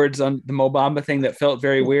last words on the Mo Bamba thing that felt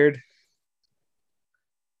very weird?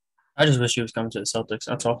 I just wish he was coming to the Celtics.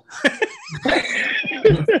 That's all.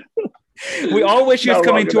 We all wish he was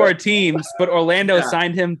coming to our teams, but Orlando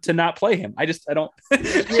signed him to not play him. I don't.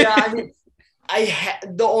 Yeah, I mean,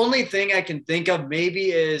 the only thing I can think of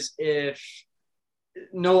maybe is if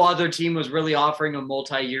no other team was really offering a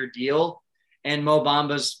multi-year deal, and Mo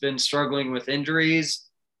Bamba's been struggling with injuries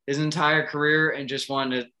his entire career and just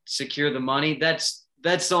wanted to secure the money. That's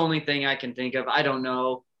the only thing I can think of. I don't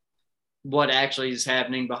know what actually is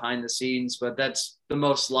happening behind the scenes, but that's the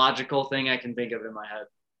most logical thing I can think of in my head.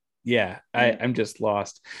 Yeah, I'm just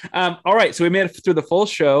lost. All right, so we made it through the full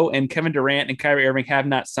show, and Kevin Durant and Kyrie Irving have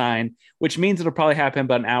not signed, which means it'll probably happen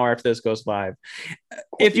about an hour after this goes live.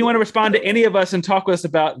 If you want to respond to any of us and talk with us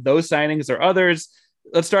about those signings or others,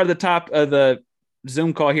 let's start at the top of the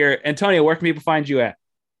Zoom call here. Antonio, where can people find you at?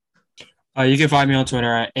 You can find me on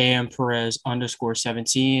Twitter at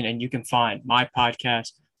amperez_17, and you can find my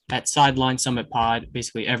podcast at Sideline Summit Pod,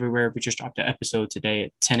 basically everywhere. We just dropped an episode today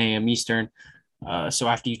at 10 a.m. Eastern. So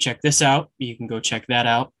after you check this out, you can go check that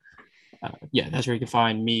out. That's where you can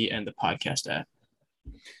find me and the podcast at.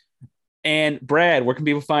 And Brad, where can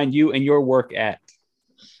people find you and your work at?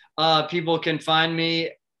 People can find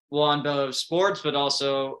me on Bell Sports, but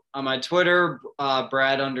also on my Twitter,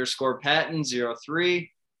 Brad_Patton03.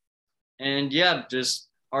 And just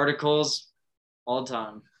articles all the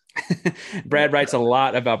time. Brad writes a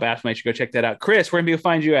lot about basketball. You should go check that out. Chris, where can people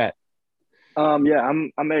find you at?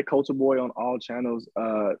 I'm at Culture Boy on all channels.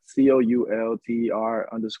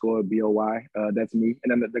 COULTR_BOY. That's me.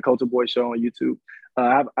 And then the Culture Boy Show on YouTube.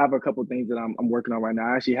 I have a couple things that I'm working on right now.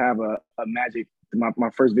 I actually have a Magic. My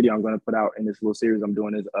first video I'm going to put out in this little series I'm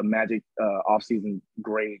doing is a Magic off-season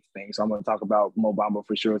grades thing. So I'm going to talk about Mo Bamba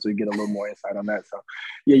for sure, so you get a little more insight on that. So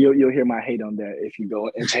you'll hear my hate on that if you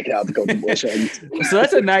go and check out the Culture Boy Show. So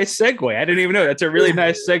that's a nice segue. I didn't even know. That's a really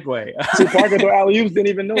nice segue. So Parker throw alley-oops, didn't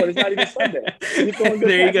even know it. It's not even Sunday.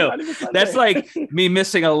 There you go. That's like me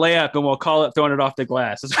missing a layup and we'll call it throwing it off the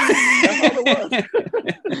glass. That's all it was.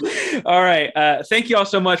 All right. Thank you all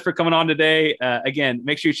so much for coming on today. Again,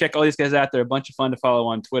 make sure you check all these guys out. They're a bunch of fun to follow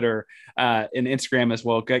on Twitter and Instagram as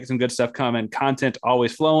well. Get some good stuff coming. Content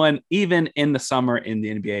always flowing, even in the summer in the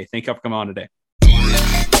NBA. Thank you for coming on today.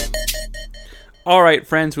 All right,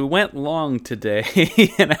 friends, we went long today,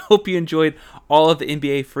 and I hope you enjoyed all of the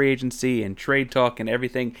NBA free agency and trade talk and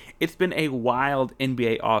everything. It's been a wild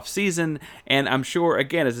NBA offseason, and I'm sure,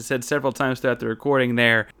 again, as I said several times throughout the recording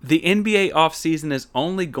there, the NBA offseason is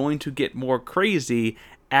only going to get more crazy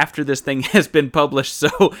after this thing has been published,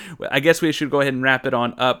 so I guess we should go ahead and wrap it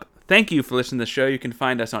on up. Thank you for listening to the show. You can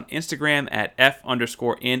find us on Instagram at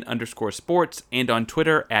F_in_sports and on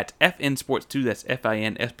Twitter at FNSports2. That's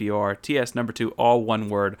FINSPORTS 2, all one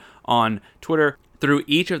word on Twitter. Through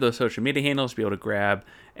each of those social media handles, be able to grab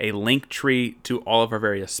a link tree to all of our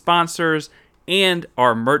various sponsors and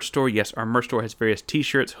our merch store. Yes, our merch store has various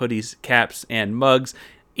t-shirts, hoodies, caps, and mugs,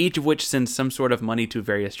 each of which sends some sort of money to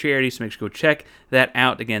various charities, so make sure to go check that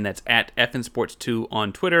out. Again, that's at FNSports2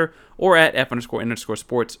 on Twitter or at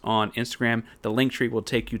F_in_sports on Instagram. The link tree will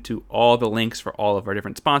take you to all the links for all of our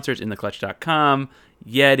different sponsors, InTheClutch.com,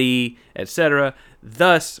 Yeti, etc.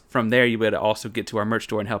 Thus, from there, you'll be able to also get to our merch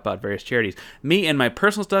store and help out various charities. Me and my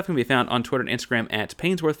personal stuff can be found on Twitter and Instagram at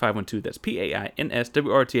Painsworth512. That's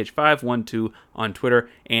PAINSWRTH512 on Twitter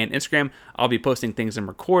and Instagram. I'll be posting things I'm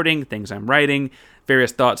recording, things I'm writing,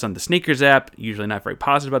 various thoughts on the Sneakers app. Usually not very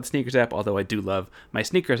positive about the Sneakers app, although I do love my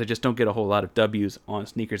sneakers. I just don't get a whole lot of W's on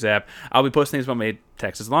Sneakers app. I'll be posting things about my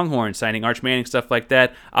Texas Longhorns, signing Arch Manning, stuff like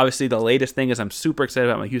that. Obviously, the latest thing is I'm super excited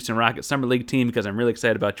about my Houston Rockets Summer League team because I'm really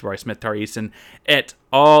excited about Jabari Smith, Tari Eason, et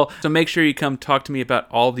al. So make sure you come talk to me about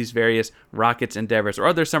all of these various Rockets endeavors or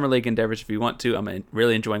other Summer League endeavors if you want to. I'm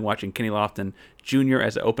really enjoying watching Kenny Lofton Jr.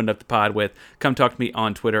 as I opened up the pod with. Come talk to me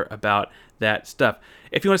on Twitter about that stuff.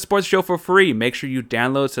 If you want to support the show for free, make sure you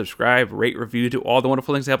download, subscribe, rate, review, do all the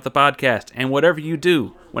wonderful things that help the podcast. And whatever you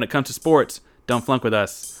do when it comes to sports, don't flunk with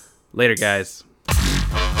us. Later, guys.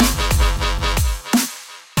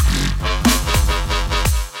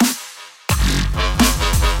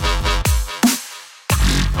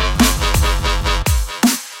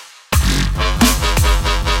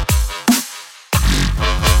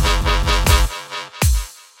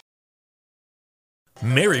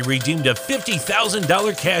 Mary redeemed a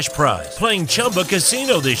 $50,000 cash prize playing Chumba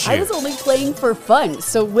Casino this year. I was only playing for fun,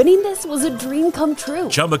 so winning this was a dream come true.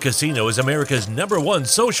 Chumba Casino is America's #1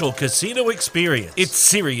 social casino experience. It's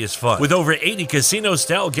serious fun. With over 80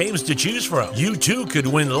 casino-style games to choose from, you too could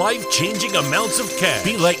win life-changing amounts of cash.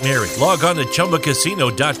 Be like Mary. Log on to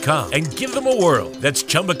ChumbaCasino.com and give them a whirl. That's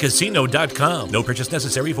ChumbaCasino.com. No purchase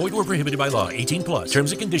necessary. Void where prohibited by law. 18+.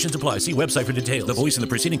 Terms and conditions apply. See website for details. The voice in the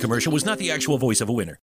preceding commercial was not the actual voice of a winner.